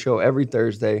see the show every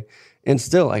Thursday. And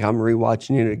still, like, I'm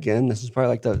rewatching it again. This is probably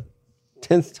like the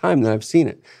 10th time that I've seen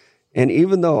it. And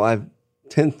even though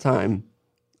 10th time,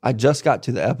 I just got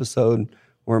to the episode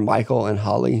where Michael and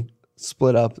Holly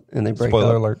split up and they break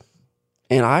Spoiler up. alert.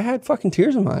 And I had fucking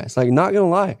tears in my eyes. Like, not going to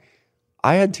lie.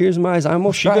 I had tears in my eyes. I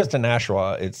almost She cried. goes to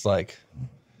Nashua. It's like,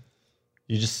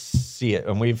 you just see it.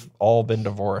 And we've all been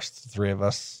divorced, the 3 of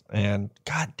us. And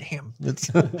god damn, it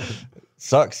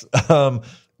sucks.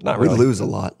 Not We really. lose a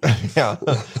lot. Yeah.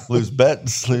 Lose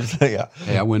bets. Yeah.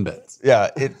 Hey, I win bets.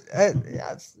 Yeah.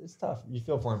 It's tough. You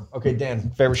feel for him. Okay, Dan,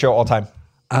 favorite show all time.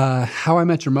 How I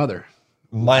Met Your Mother.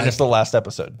 Minus the last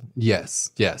episode.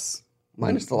 Yes.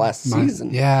 Minus the last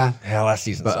season. Yeah. Yeah, last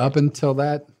season. But up until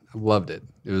that, I loved it.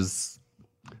 It was,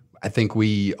 I think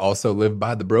we also live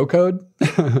by the bro code.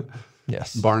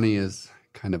 Yes. Barney is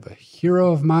kind of a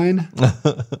hero of mine.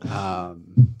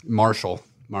 Marshall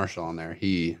on there.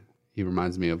 He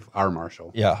reminds me of our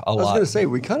Marshall. Yeah, a I was lot. going to say,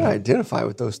 we kind of identify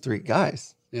with those 3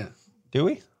 guys. Yeah. Do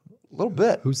we? A little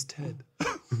bit. Who's Ted?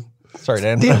 Sorry,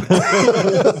 Dan.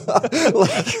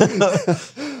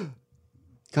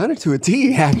 Kind of to a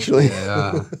T, actually.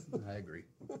 Yeah, I agree.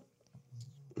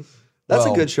 That's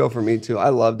Well- a good show for me, too. I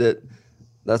loved it.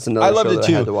 That's another I loved show it that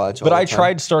too, I had to watch. but all I the time.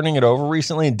 tried starting it over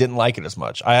recently and didn't like it as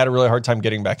much. I had a really hard time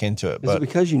getting back into it, Is it but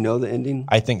because you know the ending?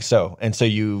 I think so. And so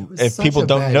was if such people a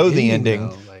don't bad know the ending, ending,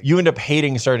 though, like- you end up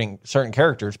hating certain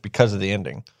characters because of the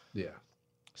ending. Yeah.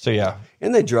 So yeah,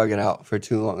 And they drug it out for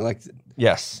too long. Like,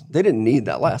 yes, they didn't need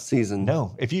that last season.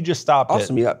 no. If you just stopped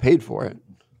Awesome, you got paid for it.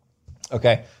 it,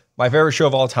 okay. My favorite show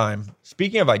of all time.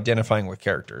 Speaking of identifying with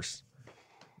characters,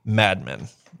 Mad Men.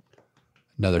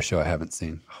 Another show I haven't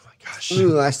seen. Oh my gosh.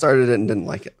 Ooh, I started it and didn't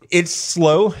like it. It's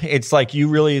slow. It's like you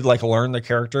really like learn the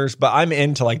characters, but I'm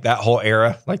into like that whole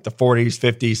era, like the 40s,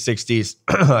 50s, 60s.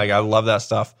 Like I love that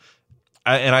stuff.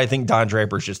 And I think Don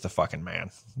Draper's just a fucking man.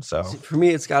 So For me,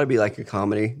 it's got to be like a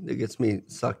comedy that gets me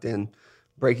sucked in.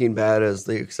 Breaking Bad is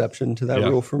the exception to that Yeah.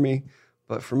 rule for me.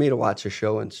 But for me to watch a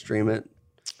show and stream it,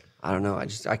 I don't know.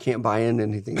 I can't buy into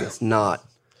anything that's not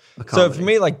a So comedy. for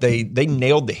me, like they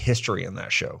nailed the history in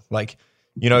that show. Like,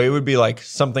 you know, it would be like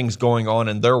something's going on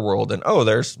in their world, and oh,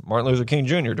 there's Martin Luther King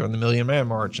Jr. doing the Million Man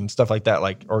March and stuff like that,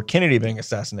 like or Kennedy being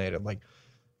assassinated, like,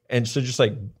 and so just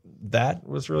like that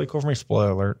was really cool for me.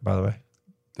 Spoiler alert, by the way,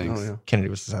 Thanks. Oh, yeah. Kennedy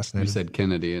was You assassinated. said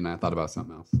Kennedy, and I thought about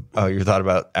something else. Oh, you thought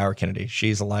about our Kennedy?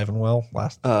 She's alive and well.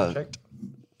 Last time I checked.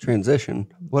 Transition.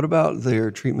 What about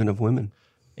their treatment of women?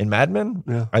 In Mad Men,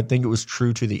 Yeah. I think it was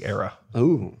true to the era.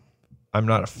 Ooh. I'm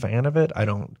not a fan of it. I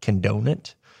don't condone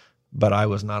it. but I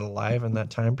was not alive in that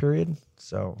time period.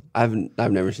 So I've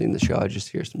never seen the show. I just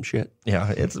hear some shit.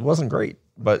 yeah, it wasn't great,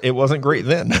 but it wasn't great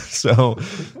then. So,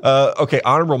 okay,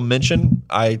 honorable mention.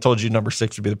 I told you number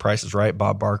 6 would be The Price is Right.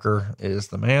 Bob Barker is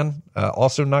the man.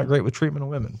 Also not great with treatment of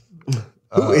women.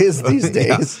 Who is these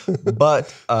days? Yeah.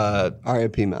 But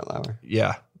R.I.P. Matt Lauer.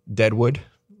 yeah, Deadwood.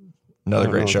 Another I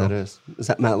don't great know show. what that is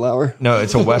that Matt Lauer? No,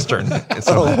 it's a Western.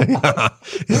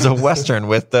 It's a Western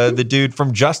with the dude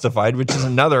from Justified, which is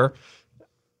another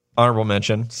honorable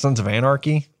mention. Sons of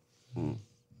Anarchy.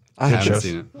 I haven't shows.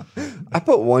 seen it. I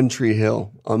put One Tree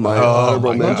Hill on my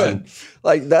honorable my mention.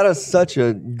 Like, that is such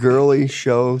a girly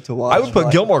show to watch. I would put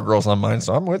Like, Gilmore Girls on mine,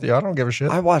 so I'm with you. I don't give a shit.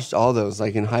 I watched all those,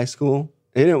 like, in high school.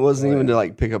 And it wasn't even to,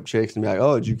 like, pick up chicks and be like,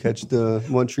 oh, did you catch the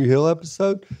One Tree Hill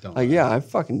episode? Like, yeah, I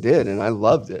fucking did, and I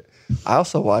loved it. I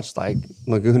also watched, like,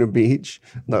 Laguna Beach,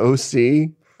 The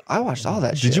OC. I watched all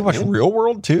that shit. Did you watch man. Real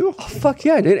World too? Oh, fuck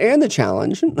yeah, I did. And The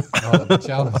Challenge. Oh, the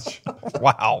challenge.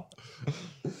 Wow.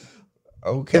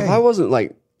 Okay. If I wasn't,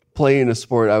 like, playing a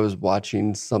sport, I was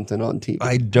watching something on TV.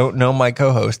 I don't know my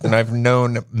co-host, and I've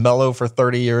known Mello for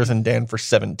 30 years and Dan for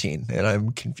 17, and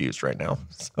I'm confused right now.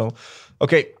 So,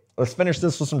 okay, let's finish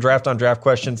this with some draft on draft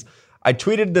questions. I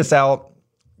tweeted this out.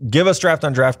 Give us draft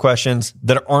on draft questions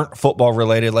that aren't football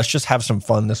related. Let's just have some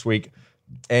fun this week.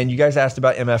 And you guys asked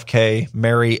about MFK,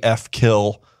 Mary F.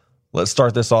 Kill. Let's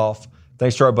start this off.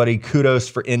 Thanks to our buddy Kudos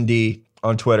for Indy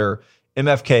on Twitter.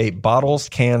 MFK, bottles,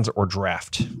 cans, or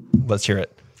draft? Let's hear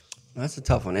it. That's a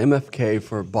tough one. MFK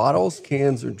for bottles,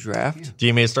 cans, or draft? Do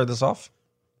you want me to start this off?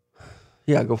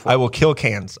 Yeah, go for I it. will kill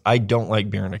cans. I don't like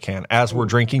beer in a can. As we're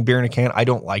drinking beer in a can, I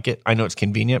don't like it. I know it's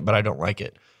convenient, but I don't like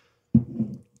it.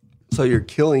 So you're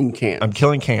killing cans. I'm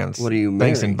killing cans. What do you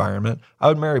Thanks, marry? environment. I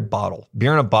would marry bottle.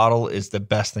 Beer in a bottle is the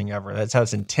best thing ever. That's how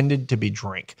it's intended to be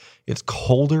drank. It's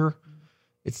colder.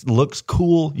 It looks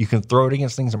cool. You can throw it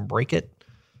against things and break it.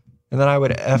 And then I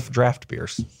would F draft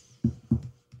beers.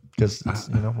 Because,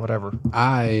 whatever.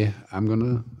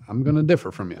 I'm gonna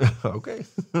differ from you. Okay.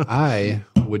 I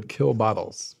would kill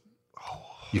bottles.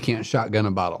 You can't shotgun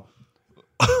a bottle.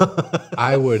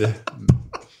 I would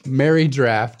marry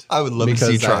draft. I would love to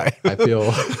see you try. I feel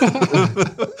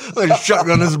Like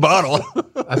shotgun this bottle.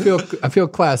 I feel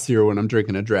classier when I'm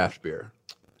drinking a draft beer.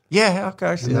 Yeah, okay,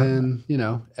 I see And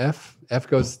that. then, F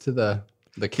goes to the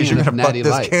Because can you're of going to fuck Natty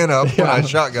this Light. can up when I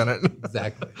shotgun it.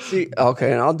 Exactly. See,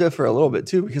 okay, and I'll differ a little bit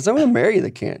too because I'm going to marry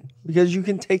the can because you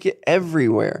can take it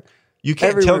everywhere. You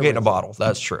can't Everywhere tailgate in a with bottle.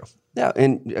 That's true. Yeah,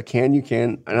 and a can you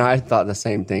can. And I thought the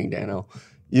same thing, Dano.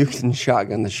 You can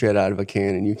shotgun the shit out of a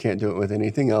can and you can't do it with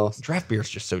anything else. Draft beer is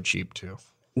just so cheap, too.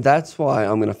 That's why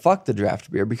I'm going to fuck the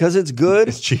draft beer because it's good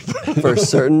It's cheap. for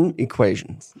certain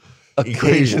equations.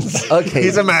 Equations. Okay.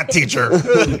 He's a math teacher.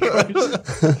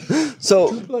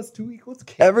 So 2 + 2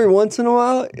 = every once in a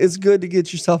while, it's good to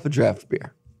get yourself a draft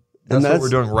beer. That's what we're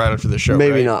doing right after the show.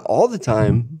 Maybe right? not all the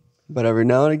time, but every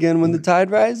now and again when the tide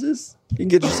rises, you can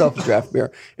get yourself a draft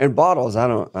beer. And bottles, I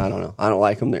don't know. I don't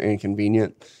like them. They're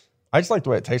inconvenient. I just like the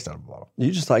way it tastes out of a bottle.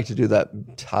 You just like to do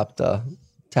that tap I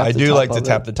the do top like to of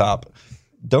tap it. the top.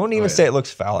 Don't even say it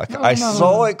looks phallic. I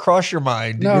saw it cross your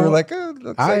mind. No. You were like, oh, it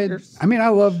looks like yours. I mean, I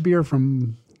love beer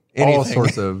from all Anything.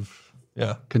 sorts of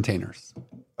Yeah. containers.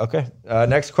 Okay.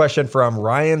 Next question from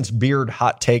Ryan's Beard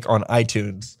Hot Take on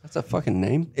iTunes. That's a fucking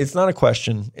name. It's not a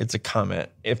question. It's a comment.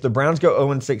 If the Browns go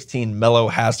 0-16, Mello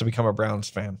has to become a Browns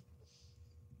fan.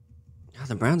 God,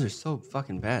 the Browns are so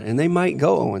fucking bad, and they might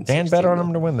go 0-16. Dan bet on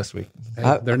them to win this week.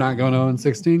 Hey, they're not going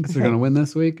 0-16 because they're going to win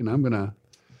this week, and I'm going to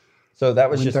So that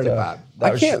was win just 35.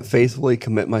 I can't faithfully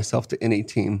commit myself to any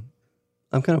team.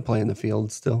 I'm kind of playing the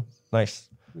field still. Nice.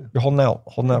 You're holding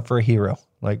out for a hero.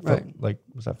 Like, Right.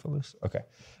 Was that Phyllis? Okay.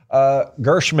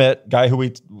 Gerschmidt, guy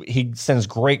who he sends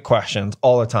great questions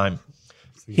all the time.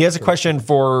 He has a question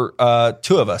for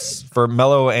two of us, for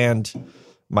Mello and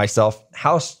myself.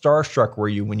 How starstruck were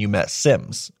you when you met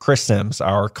Sims, Chris Sims,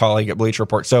 our colleague at Bleacher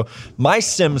Report? So my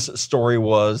Sims story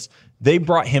was they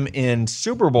brought him in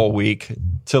Super Bowl week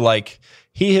to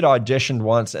he had auditioned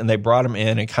once and they brought him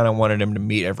in and kind of wanted him to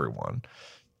meet everyone.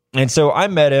 And so I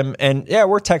met him and yeah,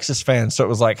 we're Texas fans. So it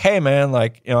was like, hey man,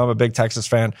 I'm a big Texas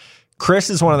fan. Chris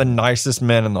is one of the nicest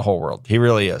men in the whole world. He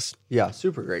really is. Yeah,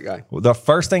 super great guy. The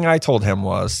first thing I told him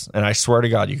was, and I swear to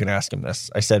God, you can ask him this.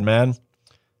 I said, man,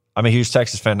 I'm a huge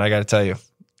Texas fan. And I got to tell you,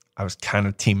 I was kind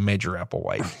of team Major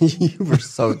Applewhite. You were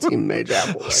so team Major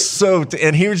Applewhite.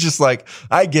 And he was just like,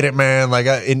 I get it, man.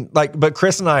 But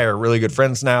Chris and I are really good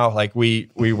friends now. We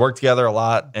work together a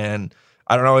lot, and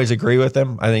I don't always agree with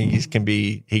him. I think he can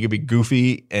be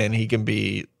goofy, and he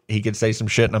could say some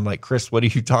shit, and I'm like, Chris, what are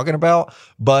you talking about?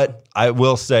 But I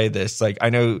will say this, I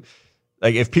know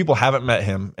Like, if people haven't met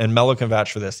him, and Mello can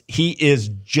vouch for this, he is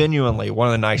genuinely one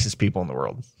of the nicest people in the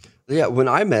world. Yeah, when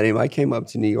I met him, I came up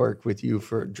to New York with you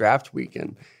for draft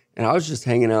weekend, and I was just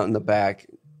hanging out in the back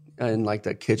in like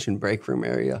the kitchen break room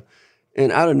area.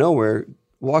 And out of nowhere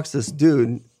walks this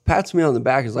dude, pats me on the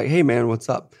back, is like, "Hey man, what's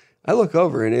up?" I look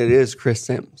over and it is Chris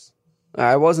Sims.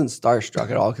 I wasn't starstruck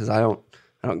at all because I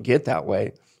don't get that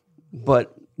way.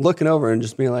 But looking over and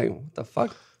just being like, "What the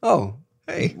fuck? Oh,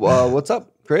 hey, well, what's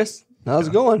up, Chris? How's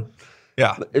it going?"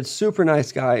 Yeah. It's super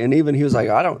nice guy. And even he was like,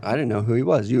 I didn't know who he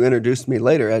was. You introduced me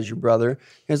later as your brother.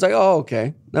 He was like, "Oh,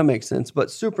 okay. That makes sense."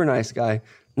 But super nice guy.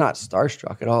 Not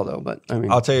starstruck at all though. But I mean,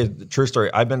 I'll tell you the true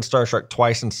story. I've been starstruck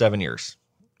twice in 7 years.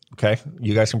 Okay.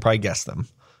 You guys can probably guess them.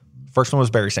 First one was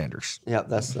Barry Sanders. yeah,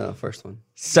 that's the first one.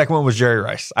 Second one was Jerry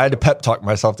Rice. I had to pep talk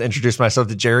myself to introduce myself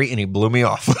to Jerry, and he blew me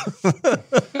off.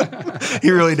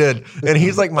 He really did. And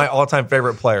he's like my all-time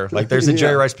favorite player. Like, there's a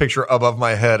Jerry Rice picture above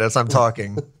my head as I'm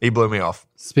talking. He blew me off.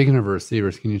 Speaking of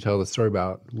receivers, can you tell the story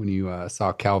about when you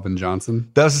saw Calvin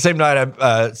Johnson? That was the same night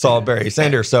I saw Barry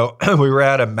Sanders. So we were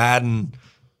at a Madden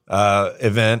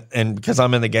event, and because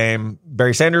I'm in the game,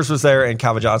 Barry Sanders was there and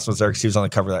Calvin Johnson was there because he was on the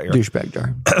cover that year. Douchebag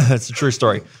jar. It's a true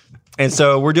story. And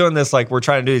so we're doing this, like, we're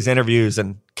trying to do these interviews,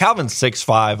 and Calvin's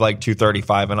 6'5", like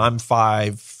 235, and I'm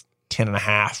 5'10 and a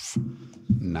half.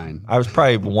 9. I was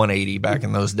probably 180 back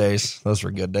in those days. Those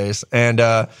were good days. And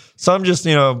so I'm just,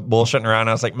 bullshitting around.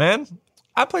 I was like, "Man,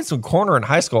 I played some corner in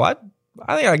high school. I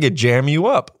think I could jam you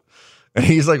up." And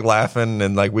he's like laughing,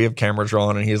 and like we have cameras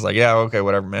rolling, and he's like, "Yeah, okay,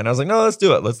 whatever, man." I was like, "No, let's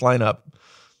do it. Let's line up."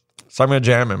 So I'm going to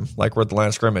jam him like we're at the line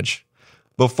of scrimmage.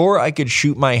 Before I could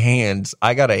shoot my hands,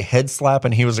 I got a head slap,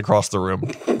 and he was across the room.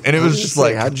 And it was just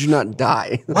like, "How did you not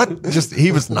die?" what? Just,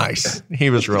 he was nice. He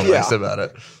was real nice about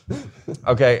it.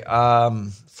 Okay.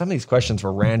 Some of these questions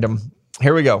were random.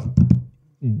 Here we go.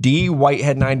 D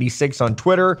Whitehead 96 on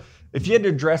Twitter. If you had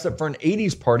to dress up for an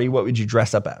 80s party, what would you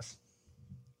dress up as?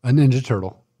 A Ninja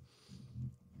Turtle.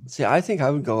 See, I think I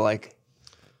would go like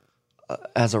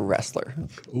as a wrestler.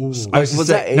 I was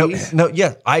that 80s? No,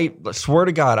 yeah. I swear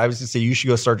to God, I was going to say you should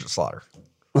go Sergeant Slaughter.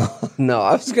 No,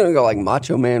 I was gonna go like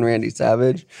Macho Man Randy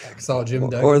Savage, I saw Jim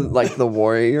Duggan. or like the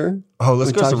Warrior. Oh, let's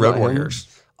We go to talked Road about him.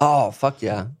 Warriors. Oh fuck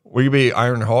yeah, Will you be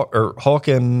Iron Hulk or Hulk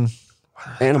and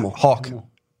Animal, Hawk?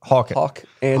 Hawk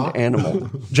and Animal.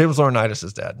 James Laurinaitis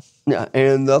is dead. Yeah,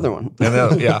 and the other one. And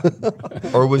then, yeah.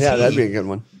 Or was Yeah, he? that'd be a good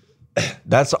one.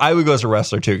 I would go as a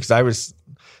wrestler too, because I was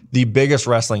the biggest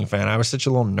wrestling fan. I was such a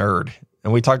little nerd.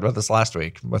 And we talked about this last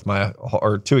week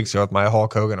or 2 weeks ago with my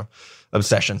Hulk Hogan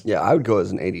obsession. Yeah, I would go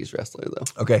as an '80s wrestler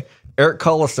though. Okay. Eric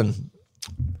Cullison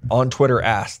on Twitter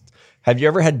asked, "Have you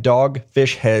ever had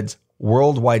Dogfish Head's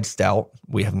Worldwide Stout?"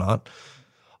 We have not.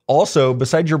 Also,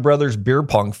 besides your brother's beer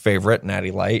pong favorite,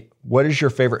 Natty Light, what is your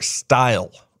favorite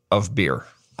style of beer?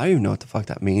 I don't even know what the fuck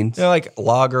that means. Like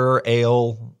lager,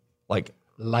 ale, like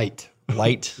Light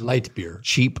beer.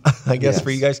 cheap, I guess,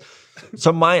 for you guys.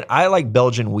 So mine, I like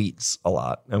Belgian wheats a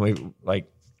lot. And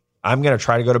I'm going to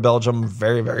try to go to Belgium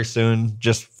very, very soon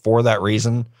just for that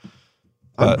reason.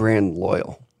 I'm brand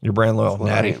loyal. You're brand loyal.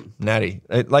 what I Natty.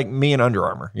 Like me and Under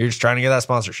Armour. You're just trying to get that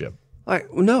sponsorship.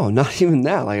 No, not even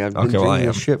that. Like I've been Okay, well, I drinking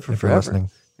am, this shit for if you're forever,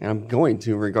 listening. and I'm going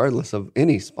to regardless of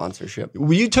any sponsorship.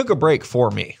 Well, you took a break for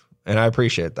me, and I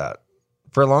appreciate that.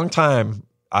 For a long time,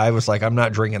 I was like, I'm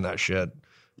not drinking that shit.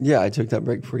 Yeah, I took that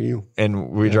break for you. And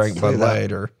we drank Bud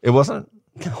Light, or it wasn't?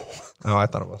 No. Oh, I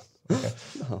thought it was. Okay.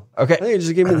 No. Okay. I think it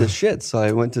just gave me the shit, so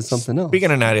I went to something else.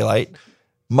 Speaking of Natty Light,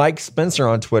 Mike Spencer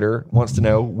on Twitter wants to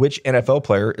know which NFL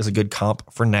player is a good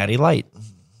comp for Natty Light.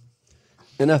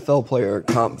 NFL player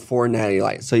comp for Natty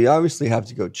Light. So you obviously have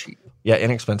to go cheap. Yeah,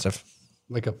 inexpensive.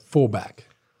 Like a fullback.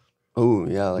 Oh,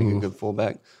 yeah, like a good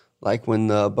fullback. Like when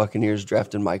the Buccaneers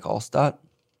drafted Mike Allstott.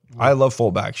 I love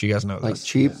fullbacks. You guys know Like this.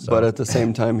 cheap, So- but at the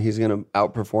same time, he's going to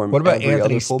outperform What about every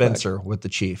Anthony other fullback. Spencer with the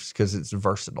Chiefs? Because it's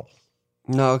versatile.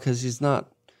 No, because he's not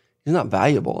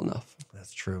valuable enough.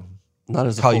 That's true. Not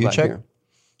as a Kyle fullback Juszczyk? here.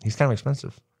 He's kind of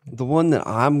expensive. The one that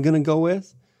I'm going to go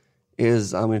with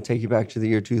is I'm going to take you back to the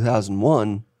year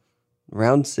 2001,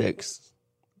 round 6,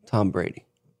 Tom Brady.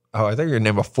 Oh, I thought you were going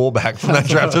to name a fullback from that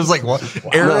draft. I was like, what?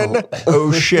 Aaron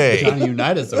O'Shea. Johnny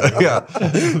Unitas over there.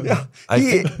 Yeah. I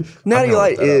think, Natty I'm gonna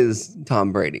Light look that up. is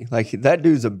Tom Brady. Like that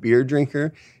dude's a beer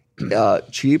drinker,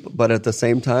 cheap, but at the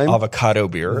same time, avocado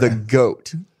beer. the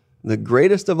GOAT, the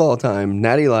greatest of all time.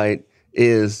 Natty Light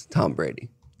is Tom Brady.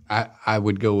 I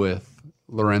would go with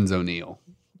Lorenzo Neal.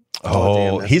 oh,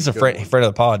 damn, that's he's a a good friend one. of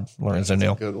the pod, Lorenzo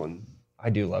Neal. Good one. I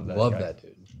do love that. Love guy. that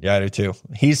dude. Yeah, I do too.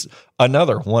 He's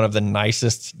another one of the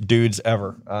nicest dudes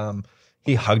ever.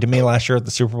 He hugged me last year at the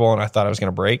Super Bowl, and I thought I was going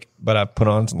to break, but I put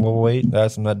on some little weight, some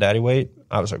of that daddy weight.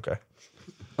 I was okay.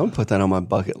 I'm going to put that on my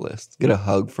bucket list. Get a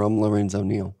hug from Lorenzo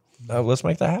Neal. Let's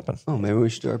make that happen. Oh, maybe we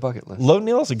should do our bucket list. Lo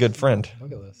Neal's a good friend.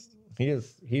 Bucket list. He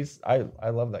is. I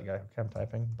love that guy. Okay, I'm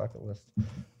typing bucket list.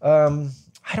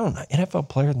 I don't know. NFL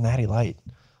player Natty Light.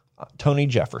 Tony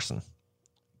Jefferson.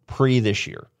 Pre this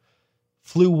year.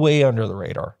 Flew way under the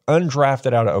radar.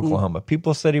 Undrafted out of Oklahoma.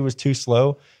 People said he was too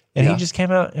slow. And he just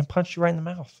came out and punched you right in the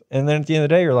mouth. And then at the end of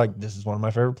the day, you're like, this is one of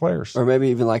my favorite players. Or maybe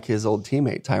even like his old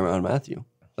teammate, Tyrann Mathieu.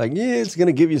 Like, yeah, it's going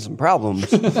to give you some problems.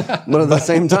 But at the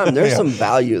same time, there's some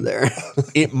value there.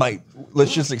 It might.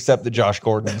 Let's just accept that Josh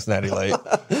Gordon's Natty Light.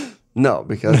 No,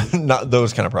 because... Not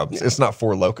those kind of problems. It's not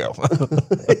for Loco.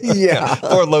 yeah.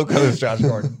 For Loco is Josh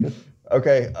Gordon.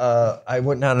 Okay, I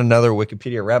went down another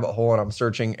Wikipedia rabbit hole, and I'm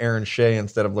searching Aaron Shea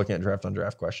instead of looking at draft on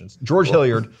draft questions. George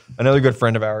Hilliard, another good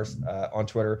friend of ours on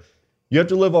Twitter. You have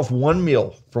to live off one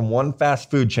meal from one fast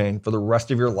food chain for the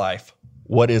rest of your life.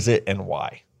 What is it and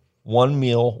why? One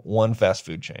meal, one fast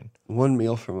food chain. One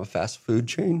meal from a fast food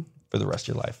chain? For the rest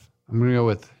of your life. I'm going to go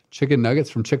with chicken nuggets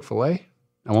from Chick-fil-A.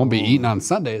 I won't be eating on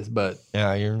Sundays, but...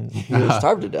 Yeah, you're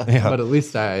starved to death. Yeah. But at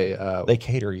least I they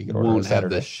cater. You can order won't on have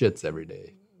the Saturday. shits every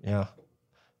day. Yeah.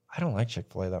 I don't like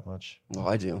Chick-fil-A that much. Oh,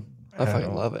 I do. I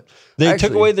fucking love it. They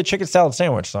took away the chicken salad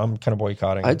sandwich, so I'm kind of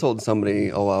boycotting. I told somebody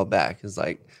a while back, is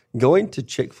like, going to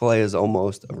Chick-fil-A is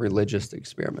almost a religious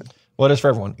experiment. Well, it is for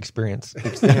everyone. Experience.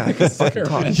 Yeah, I can fucking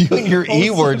talk. You and your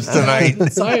E-words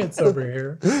tonight. Science over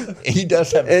here. He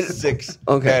does have 6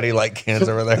 patty-like cans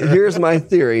over there. Here's my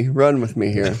theory. Run with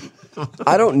me here.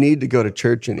 I don't need to go to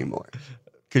church anymore.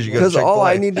 Because all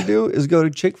I need to do is go to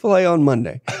Chick-fil-A on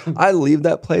Monday. I leave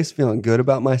that place feeling good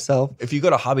about myself. If you go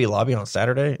to Hobby Lobby on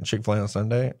Saturday and Chick-fil-A on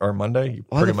Sunday or Monday, you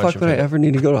Why pretty the much fuck would I ever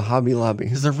need to go to Hobby Lobby?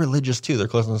 Because they're religious too. They're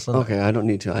closing on Sunday. Okay, I don't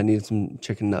need to. I need some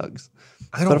chicken nugs.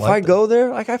 But if I go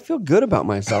there, like, I feel good about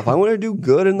myself. I want to do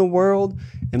good in the world.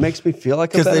 It makes me feel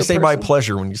like a better Because they say my person.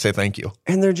 pleasure when you say thank you.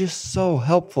 And they're just so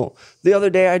helpful. The other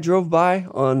day I drove by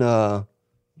on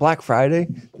Black Friday.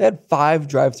 They had 5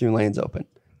 drive-through lanes open.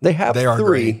 They have 3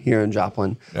 great. here in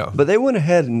Joplin. Yeah. But they went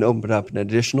ahead and opened up an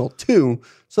additional 2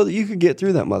 so that you could get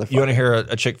through that motherfucker. You want to hear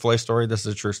a Chick-fil-A story? This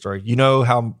is a true story. You know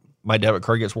how my debit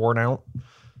card gets worn out?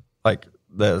 Like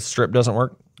the strip doesn't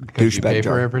work? Because you pay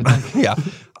for everything. Yeah.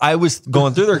 I was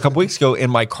going through there a couple weeks ago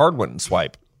and my card wouldn't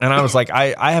swipe. And I was like,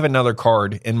 I have another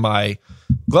card in my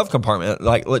glove compartment.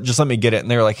 Like, just let me get it.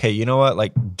 And they were like, hey, you know what?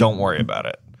 Like, don't worry about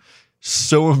it.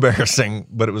 So embarrassing,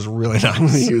 but it was really I'm going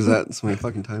to nice. use that so many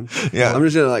fucking times. Yeah. I'm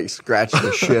just going to like scratch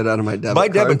the shit out of my debit My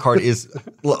card. debit card is,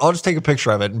 I'll just take a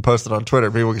picture of it and post it on Twitter.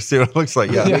 People can see what it looks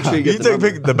like. Yeah. Make sure you get the take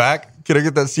number. the back. Can I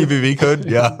get that CVV code?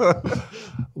 Yeah.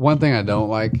 One thing I don't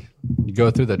like, you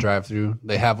go through the drive-through,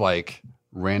 they have like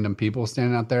random people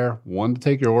standing out there, one to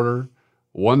take your order,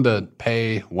 one to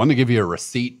pay, one to give you a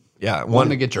receipt, Yeah. one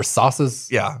to get your sauces.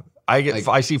 Yeah.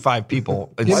 I see 5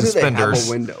 people in Why do they suspenders. have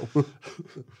a window?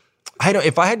 I don't.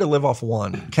 If I had to live off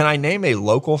one, can I name a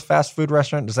local fast food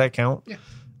restaurant? Does that count? Yeah.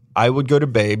 I would go to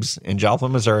Babe's in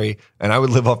Joplin, Missouri, and I would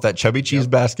live off that chubby cheese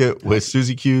basket with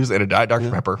Suzy Q's and a Diet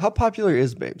Dr. Pepper. How popular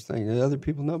is Babes? Like, do other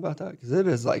people know about that? Because it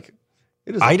is like,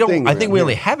 it is. I a don't. thing I think around we here.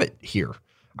 only have it here.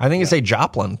 I think it's a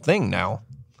Joplin thing now.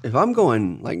 If I'm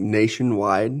going like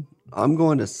nationwide, I'm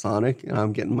going to Sonic and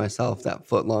I'm getting myself that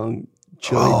foot-long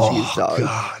chili cheese dog.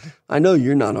 God. I know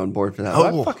you're not on board for that.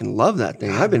 But Oh. I fucking love that thing.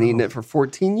 I've been eating it for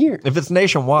 14 years. If it's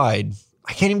nationwide,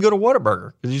 I can't even go to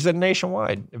Whataburger because you said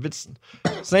nationwide. If it's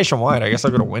nationwide, I guess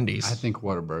I'll go to Wendy's. I think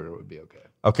Whataburger would be okay.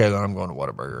 Okay, then I'm going to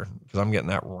Whataburger because I'm getting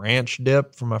that ranch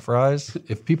dip for my fries.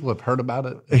 If people have heard about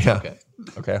it, it's Yeah. okay.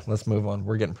 Okay, let's move on.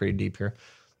 We're getting pretty deep here.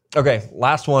 Okay,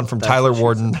 last one from Tyler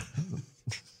Warden.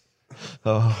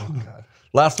 Oh, God.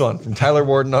 Last one from Tyler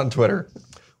Warden on Twitter.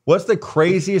 What's the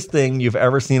craziest thing you've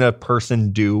ever seen a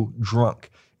person do drunk?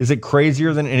 Is it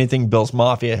crazier than anything Bill's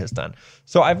Mafia has done?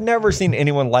 So I've never seen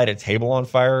anyone light a table on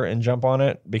fire and jump on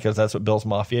it because that's what Bill's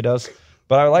Mafia does.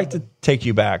 But I would like to take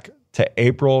you back to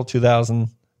April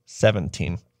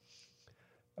 2017.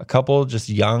 A couple just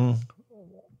young,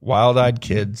 wild-eyed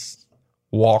kids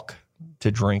walk to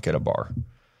drink at a bar.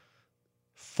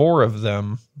 4 of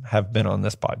them have been on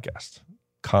this podcast.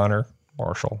 Connor,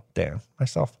 Marshall, Dan,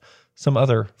 myself, some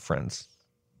other friends.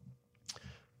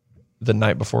 The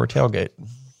night before a tailgate,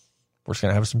 we're just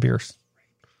going to have some beers.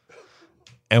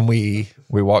 And we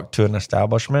walk to an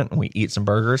establishment and we eat some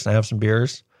burgers and have some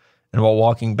beers. And while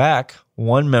walking back,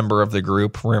 one member of the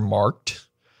group remarked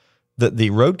that the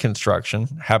road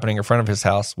construction happening in front of his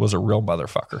house was a real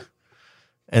motherfucker.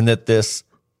 And that this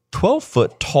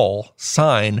 12-foot tall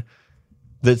sign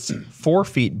that's 4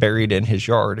 feet buried in his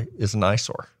yard is an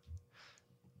eyesore.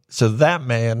 So that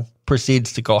man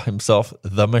proceeds to call himself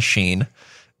the Machine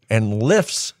and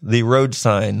lifts the road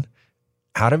sign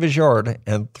out of his yard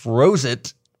and throws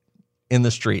it in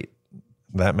the street.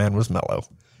 That man was Mello.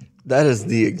 That is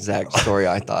the exact story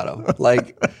I thought of.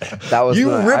 Like, that was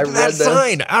You I ripped read that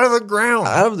sign out of the ground.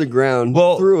 out of the ground,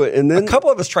 Well, threw it, and then A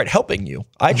couple of us tried helping you.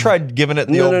 I tried giving it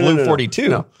the old blue 42.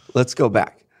 No, let's go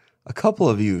back. A couple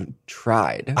of you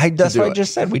tried. That's to do what I it.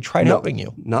 just said. We tried helping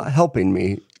you. Not helping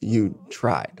me. You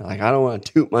tried. Like, I don't want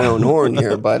to toot my own horn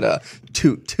here, but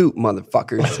toot,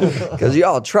 motherfuckers. Because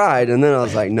y'all tried. And then I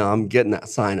was like, no, I'm getting that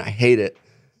sign. I hate it.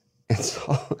 And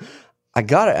so I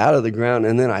got it out of the ground,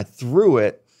 and then I threw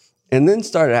it, and then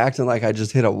started acting like I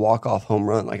just hit a walk-off home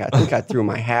run. Like, I think I threw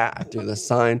my hat. I threw the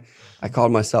sign. I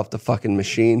called myself the fucking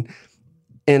machine.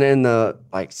 And in the,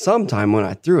 like, sometime when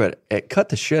I threw it, it cut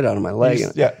the shit out of my leg.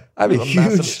 just- yeah, I have a a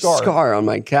massive huge scar on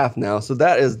my calf now. So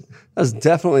that's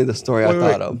definitely the story I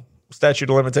thought of. Statute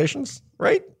of limitations,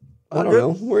 right? I don't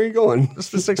know. Where are you going? Just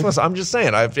for 6 months. I'm just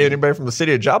saying, if anybody from the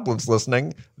city of Joplin's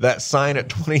listening, that sign at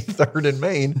 23rd and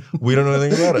Main, we don't know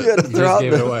anything about it. You had to throw out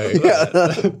gave it away. Yeah,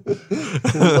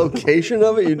 the location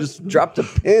of it. You just dropped a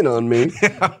pin on me.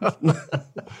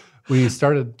 When you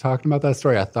started talking about that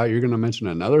story, I thought you were going to mention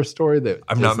another story that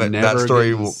I'm not is meant- that never story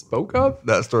getting will- spoke of.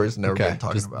 That story's never Okay, been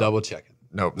talked just about. double checking.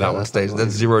 Nope, that one that's stays. not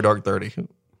That's 0 Dark 30.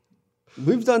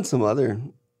 We've done some other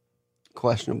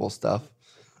questionable stuff.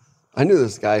 I knew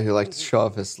this guy who liked to show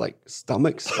off his like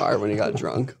stomach scar when he got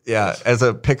drunk. Yeah, as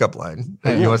a pickup line.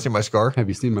 Hey, you want to see my scar? Have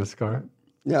you seen my scar?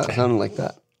 Yeah, it sounded like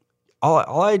that. I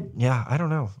don't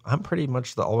know. I'm pretty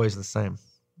much always the same.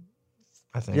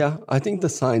 I think. Yeah, I think the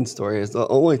sign story is the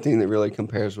only thing that really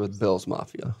compares with Bill's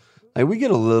Mafia. Like, we get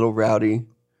a little rowdy,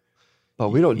 but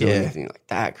we don't do Yeah. anything like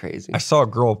that crazy. I saw a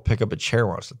girl pick up a chair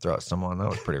once to throw at someone. That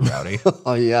was pretty rowdy.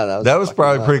 Oh yeah, That was fucking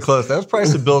probably nuts. pretty close. That was probably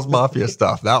some Bill's Mafia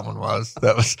stuff. That one was.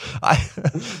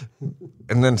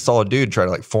 And then saw a dude try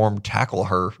to like tackle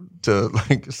her to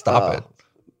like stop it.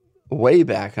 Way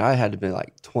back. I had to be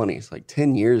like 20s, like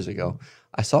 10 years ago.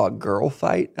 I saw a girl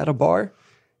fight at a bar,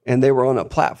 and they were on a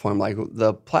platform. Like,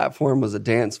 the platform was a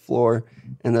dance floor,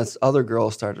 and this other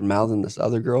girl started mouthing this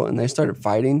other girl, and they started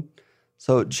fighting.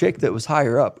 So a chick that was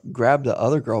higher up grabbed the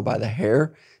other girl by the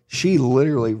hair. She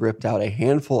literally ripped out a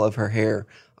handful of her hair.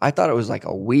 I thought it was like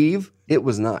a weave. It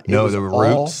was not. It No, was there were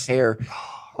all roots. hair.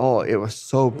 Oh, it was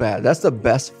so bad. That's the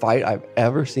best fight I've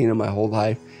ever seen in my whole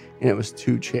life. And it was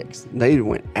two chicks. They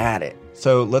went at it.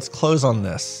 So let's close on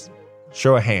this.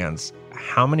 Show of hands.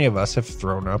 How many of us have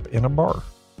thrown up in a bar?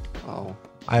 Oh,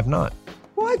 I have not.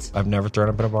 what? I've never thrown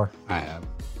up in a bar. I have.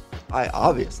 I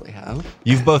obviously have.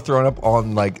 You've both thrown up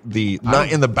on like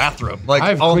not in the bathroom. Like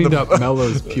I've on cleaned the, up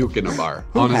Mello's puke in a bar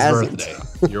on his hasn't?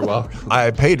 birthday. You're welcome. I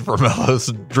paid for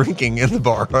Mello's drinking in the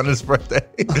bar on his birthday.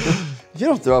 You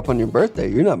don't throw up on your birthday.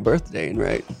 You're not birthdaying,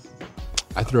 right?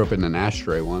 I threw up in an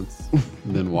ashtray once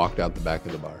and then walked out the back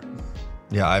of the bar.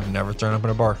 Yeah, I've never thrown up in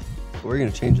a bar. We're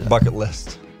going to change that. Bucket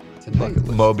list. Tonight.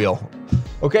 Mobile.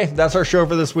 Okay, that's our show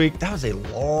for this week. That was a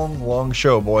long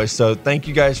show, boys. So thank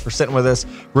you guys for sitting with us.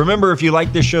 Remember, if you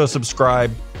like this show,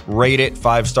 subscribe, rate it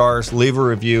 5 stars, leave a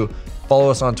review. Follow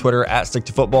us on Twitter at Stick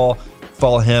to Football.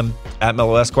 Follow him at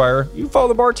Mellow Esquire. You can follow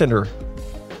the bartender.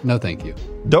 No, thank you.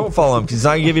 Don't follow him because he's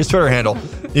not going to give you his Twitter handle.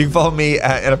 You can follow me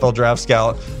at NFL Draft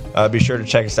Scout. Be sure to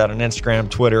check us out on Instagram,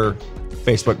 Twitter,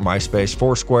 Facebook, MySpace,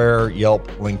 Foursquare, Yelp,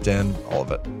 LinkedIn, all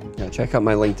of it. Yeah, check out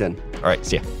my LinkedIn. All right,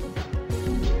 see ya.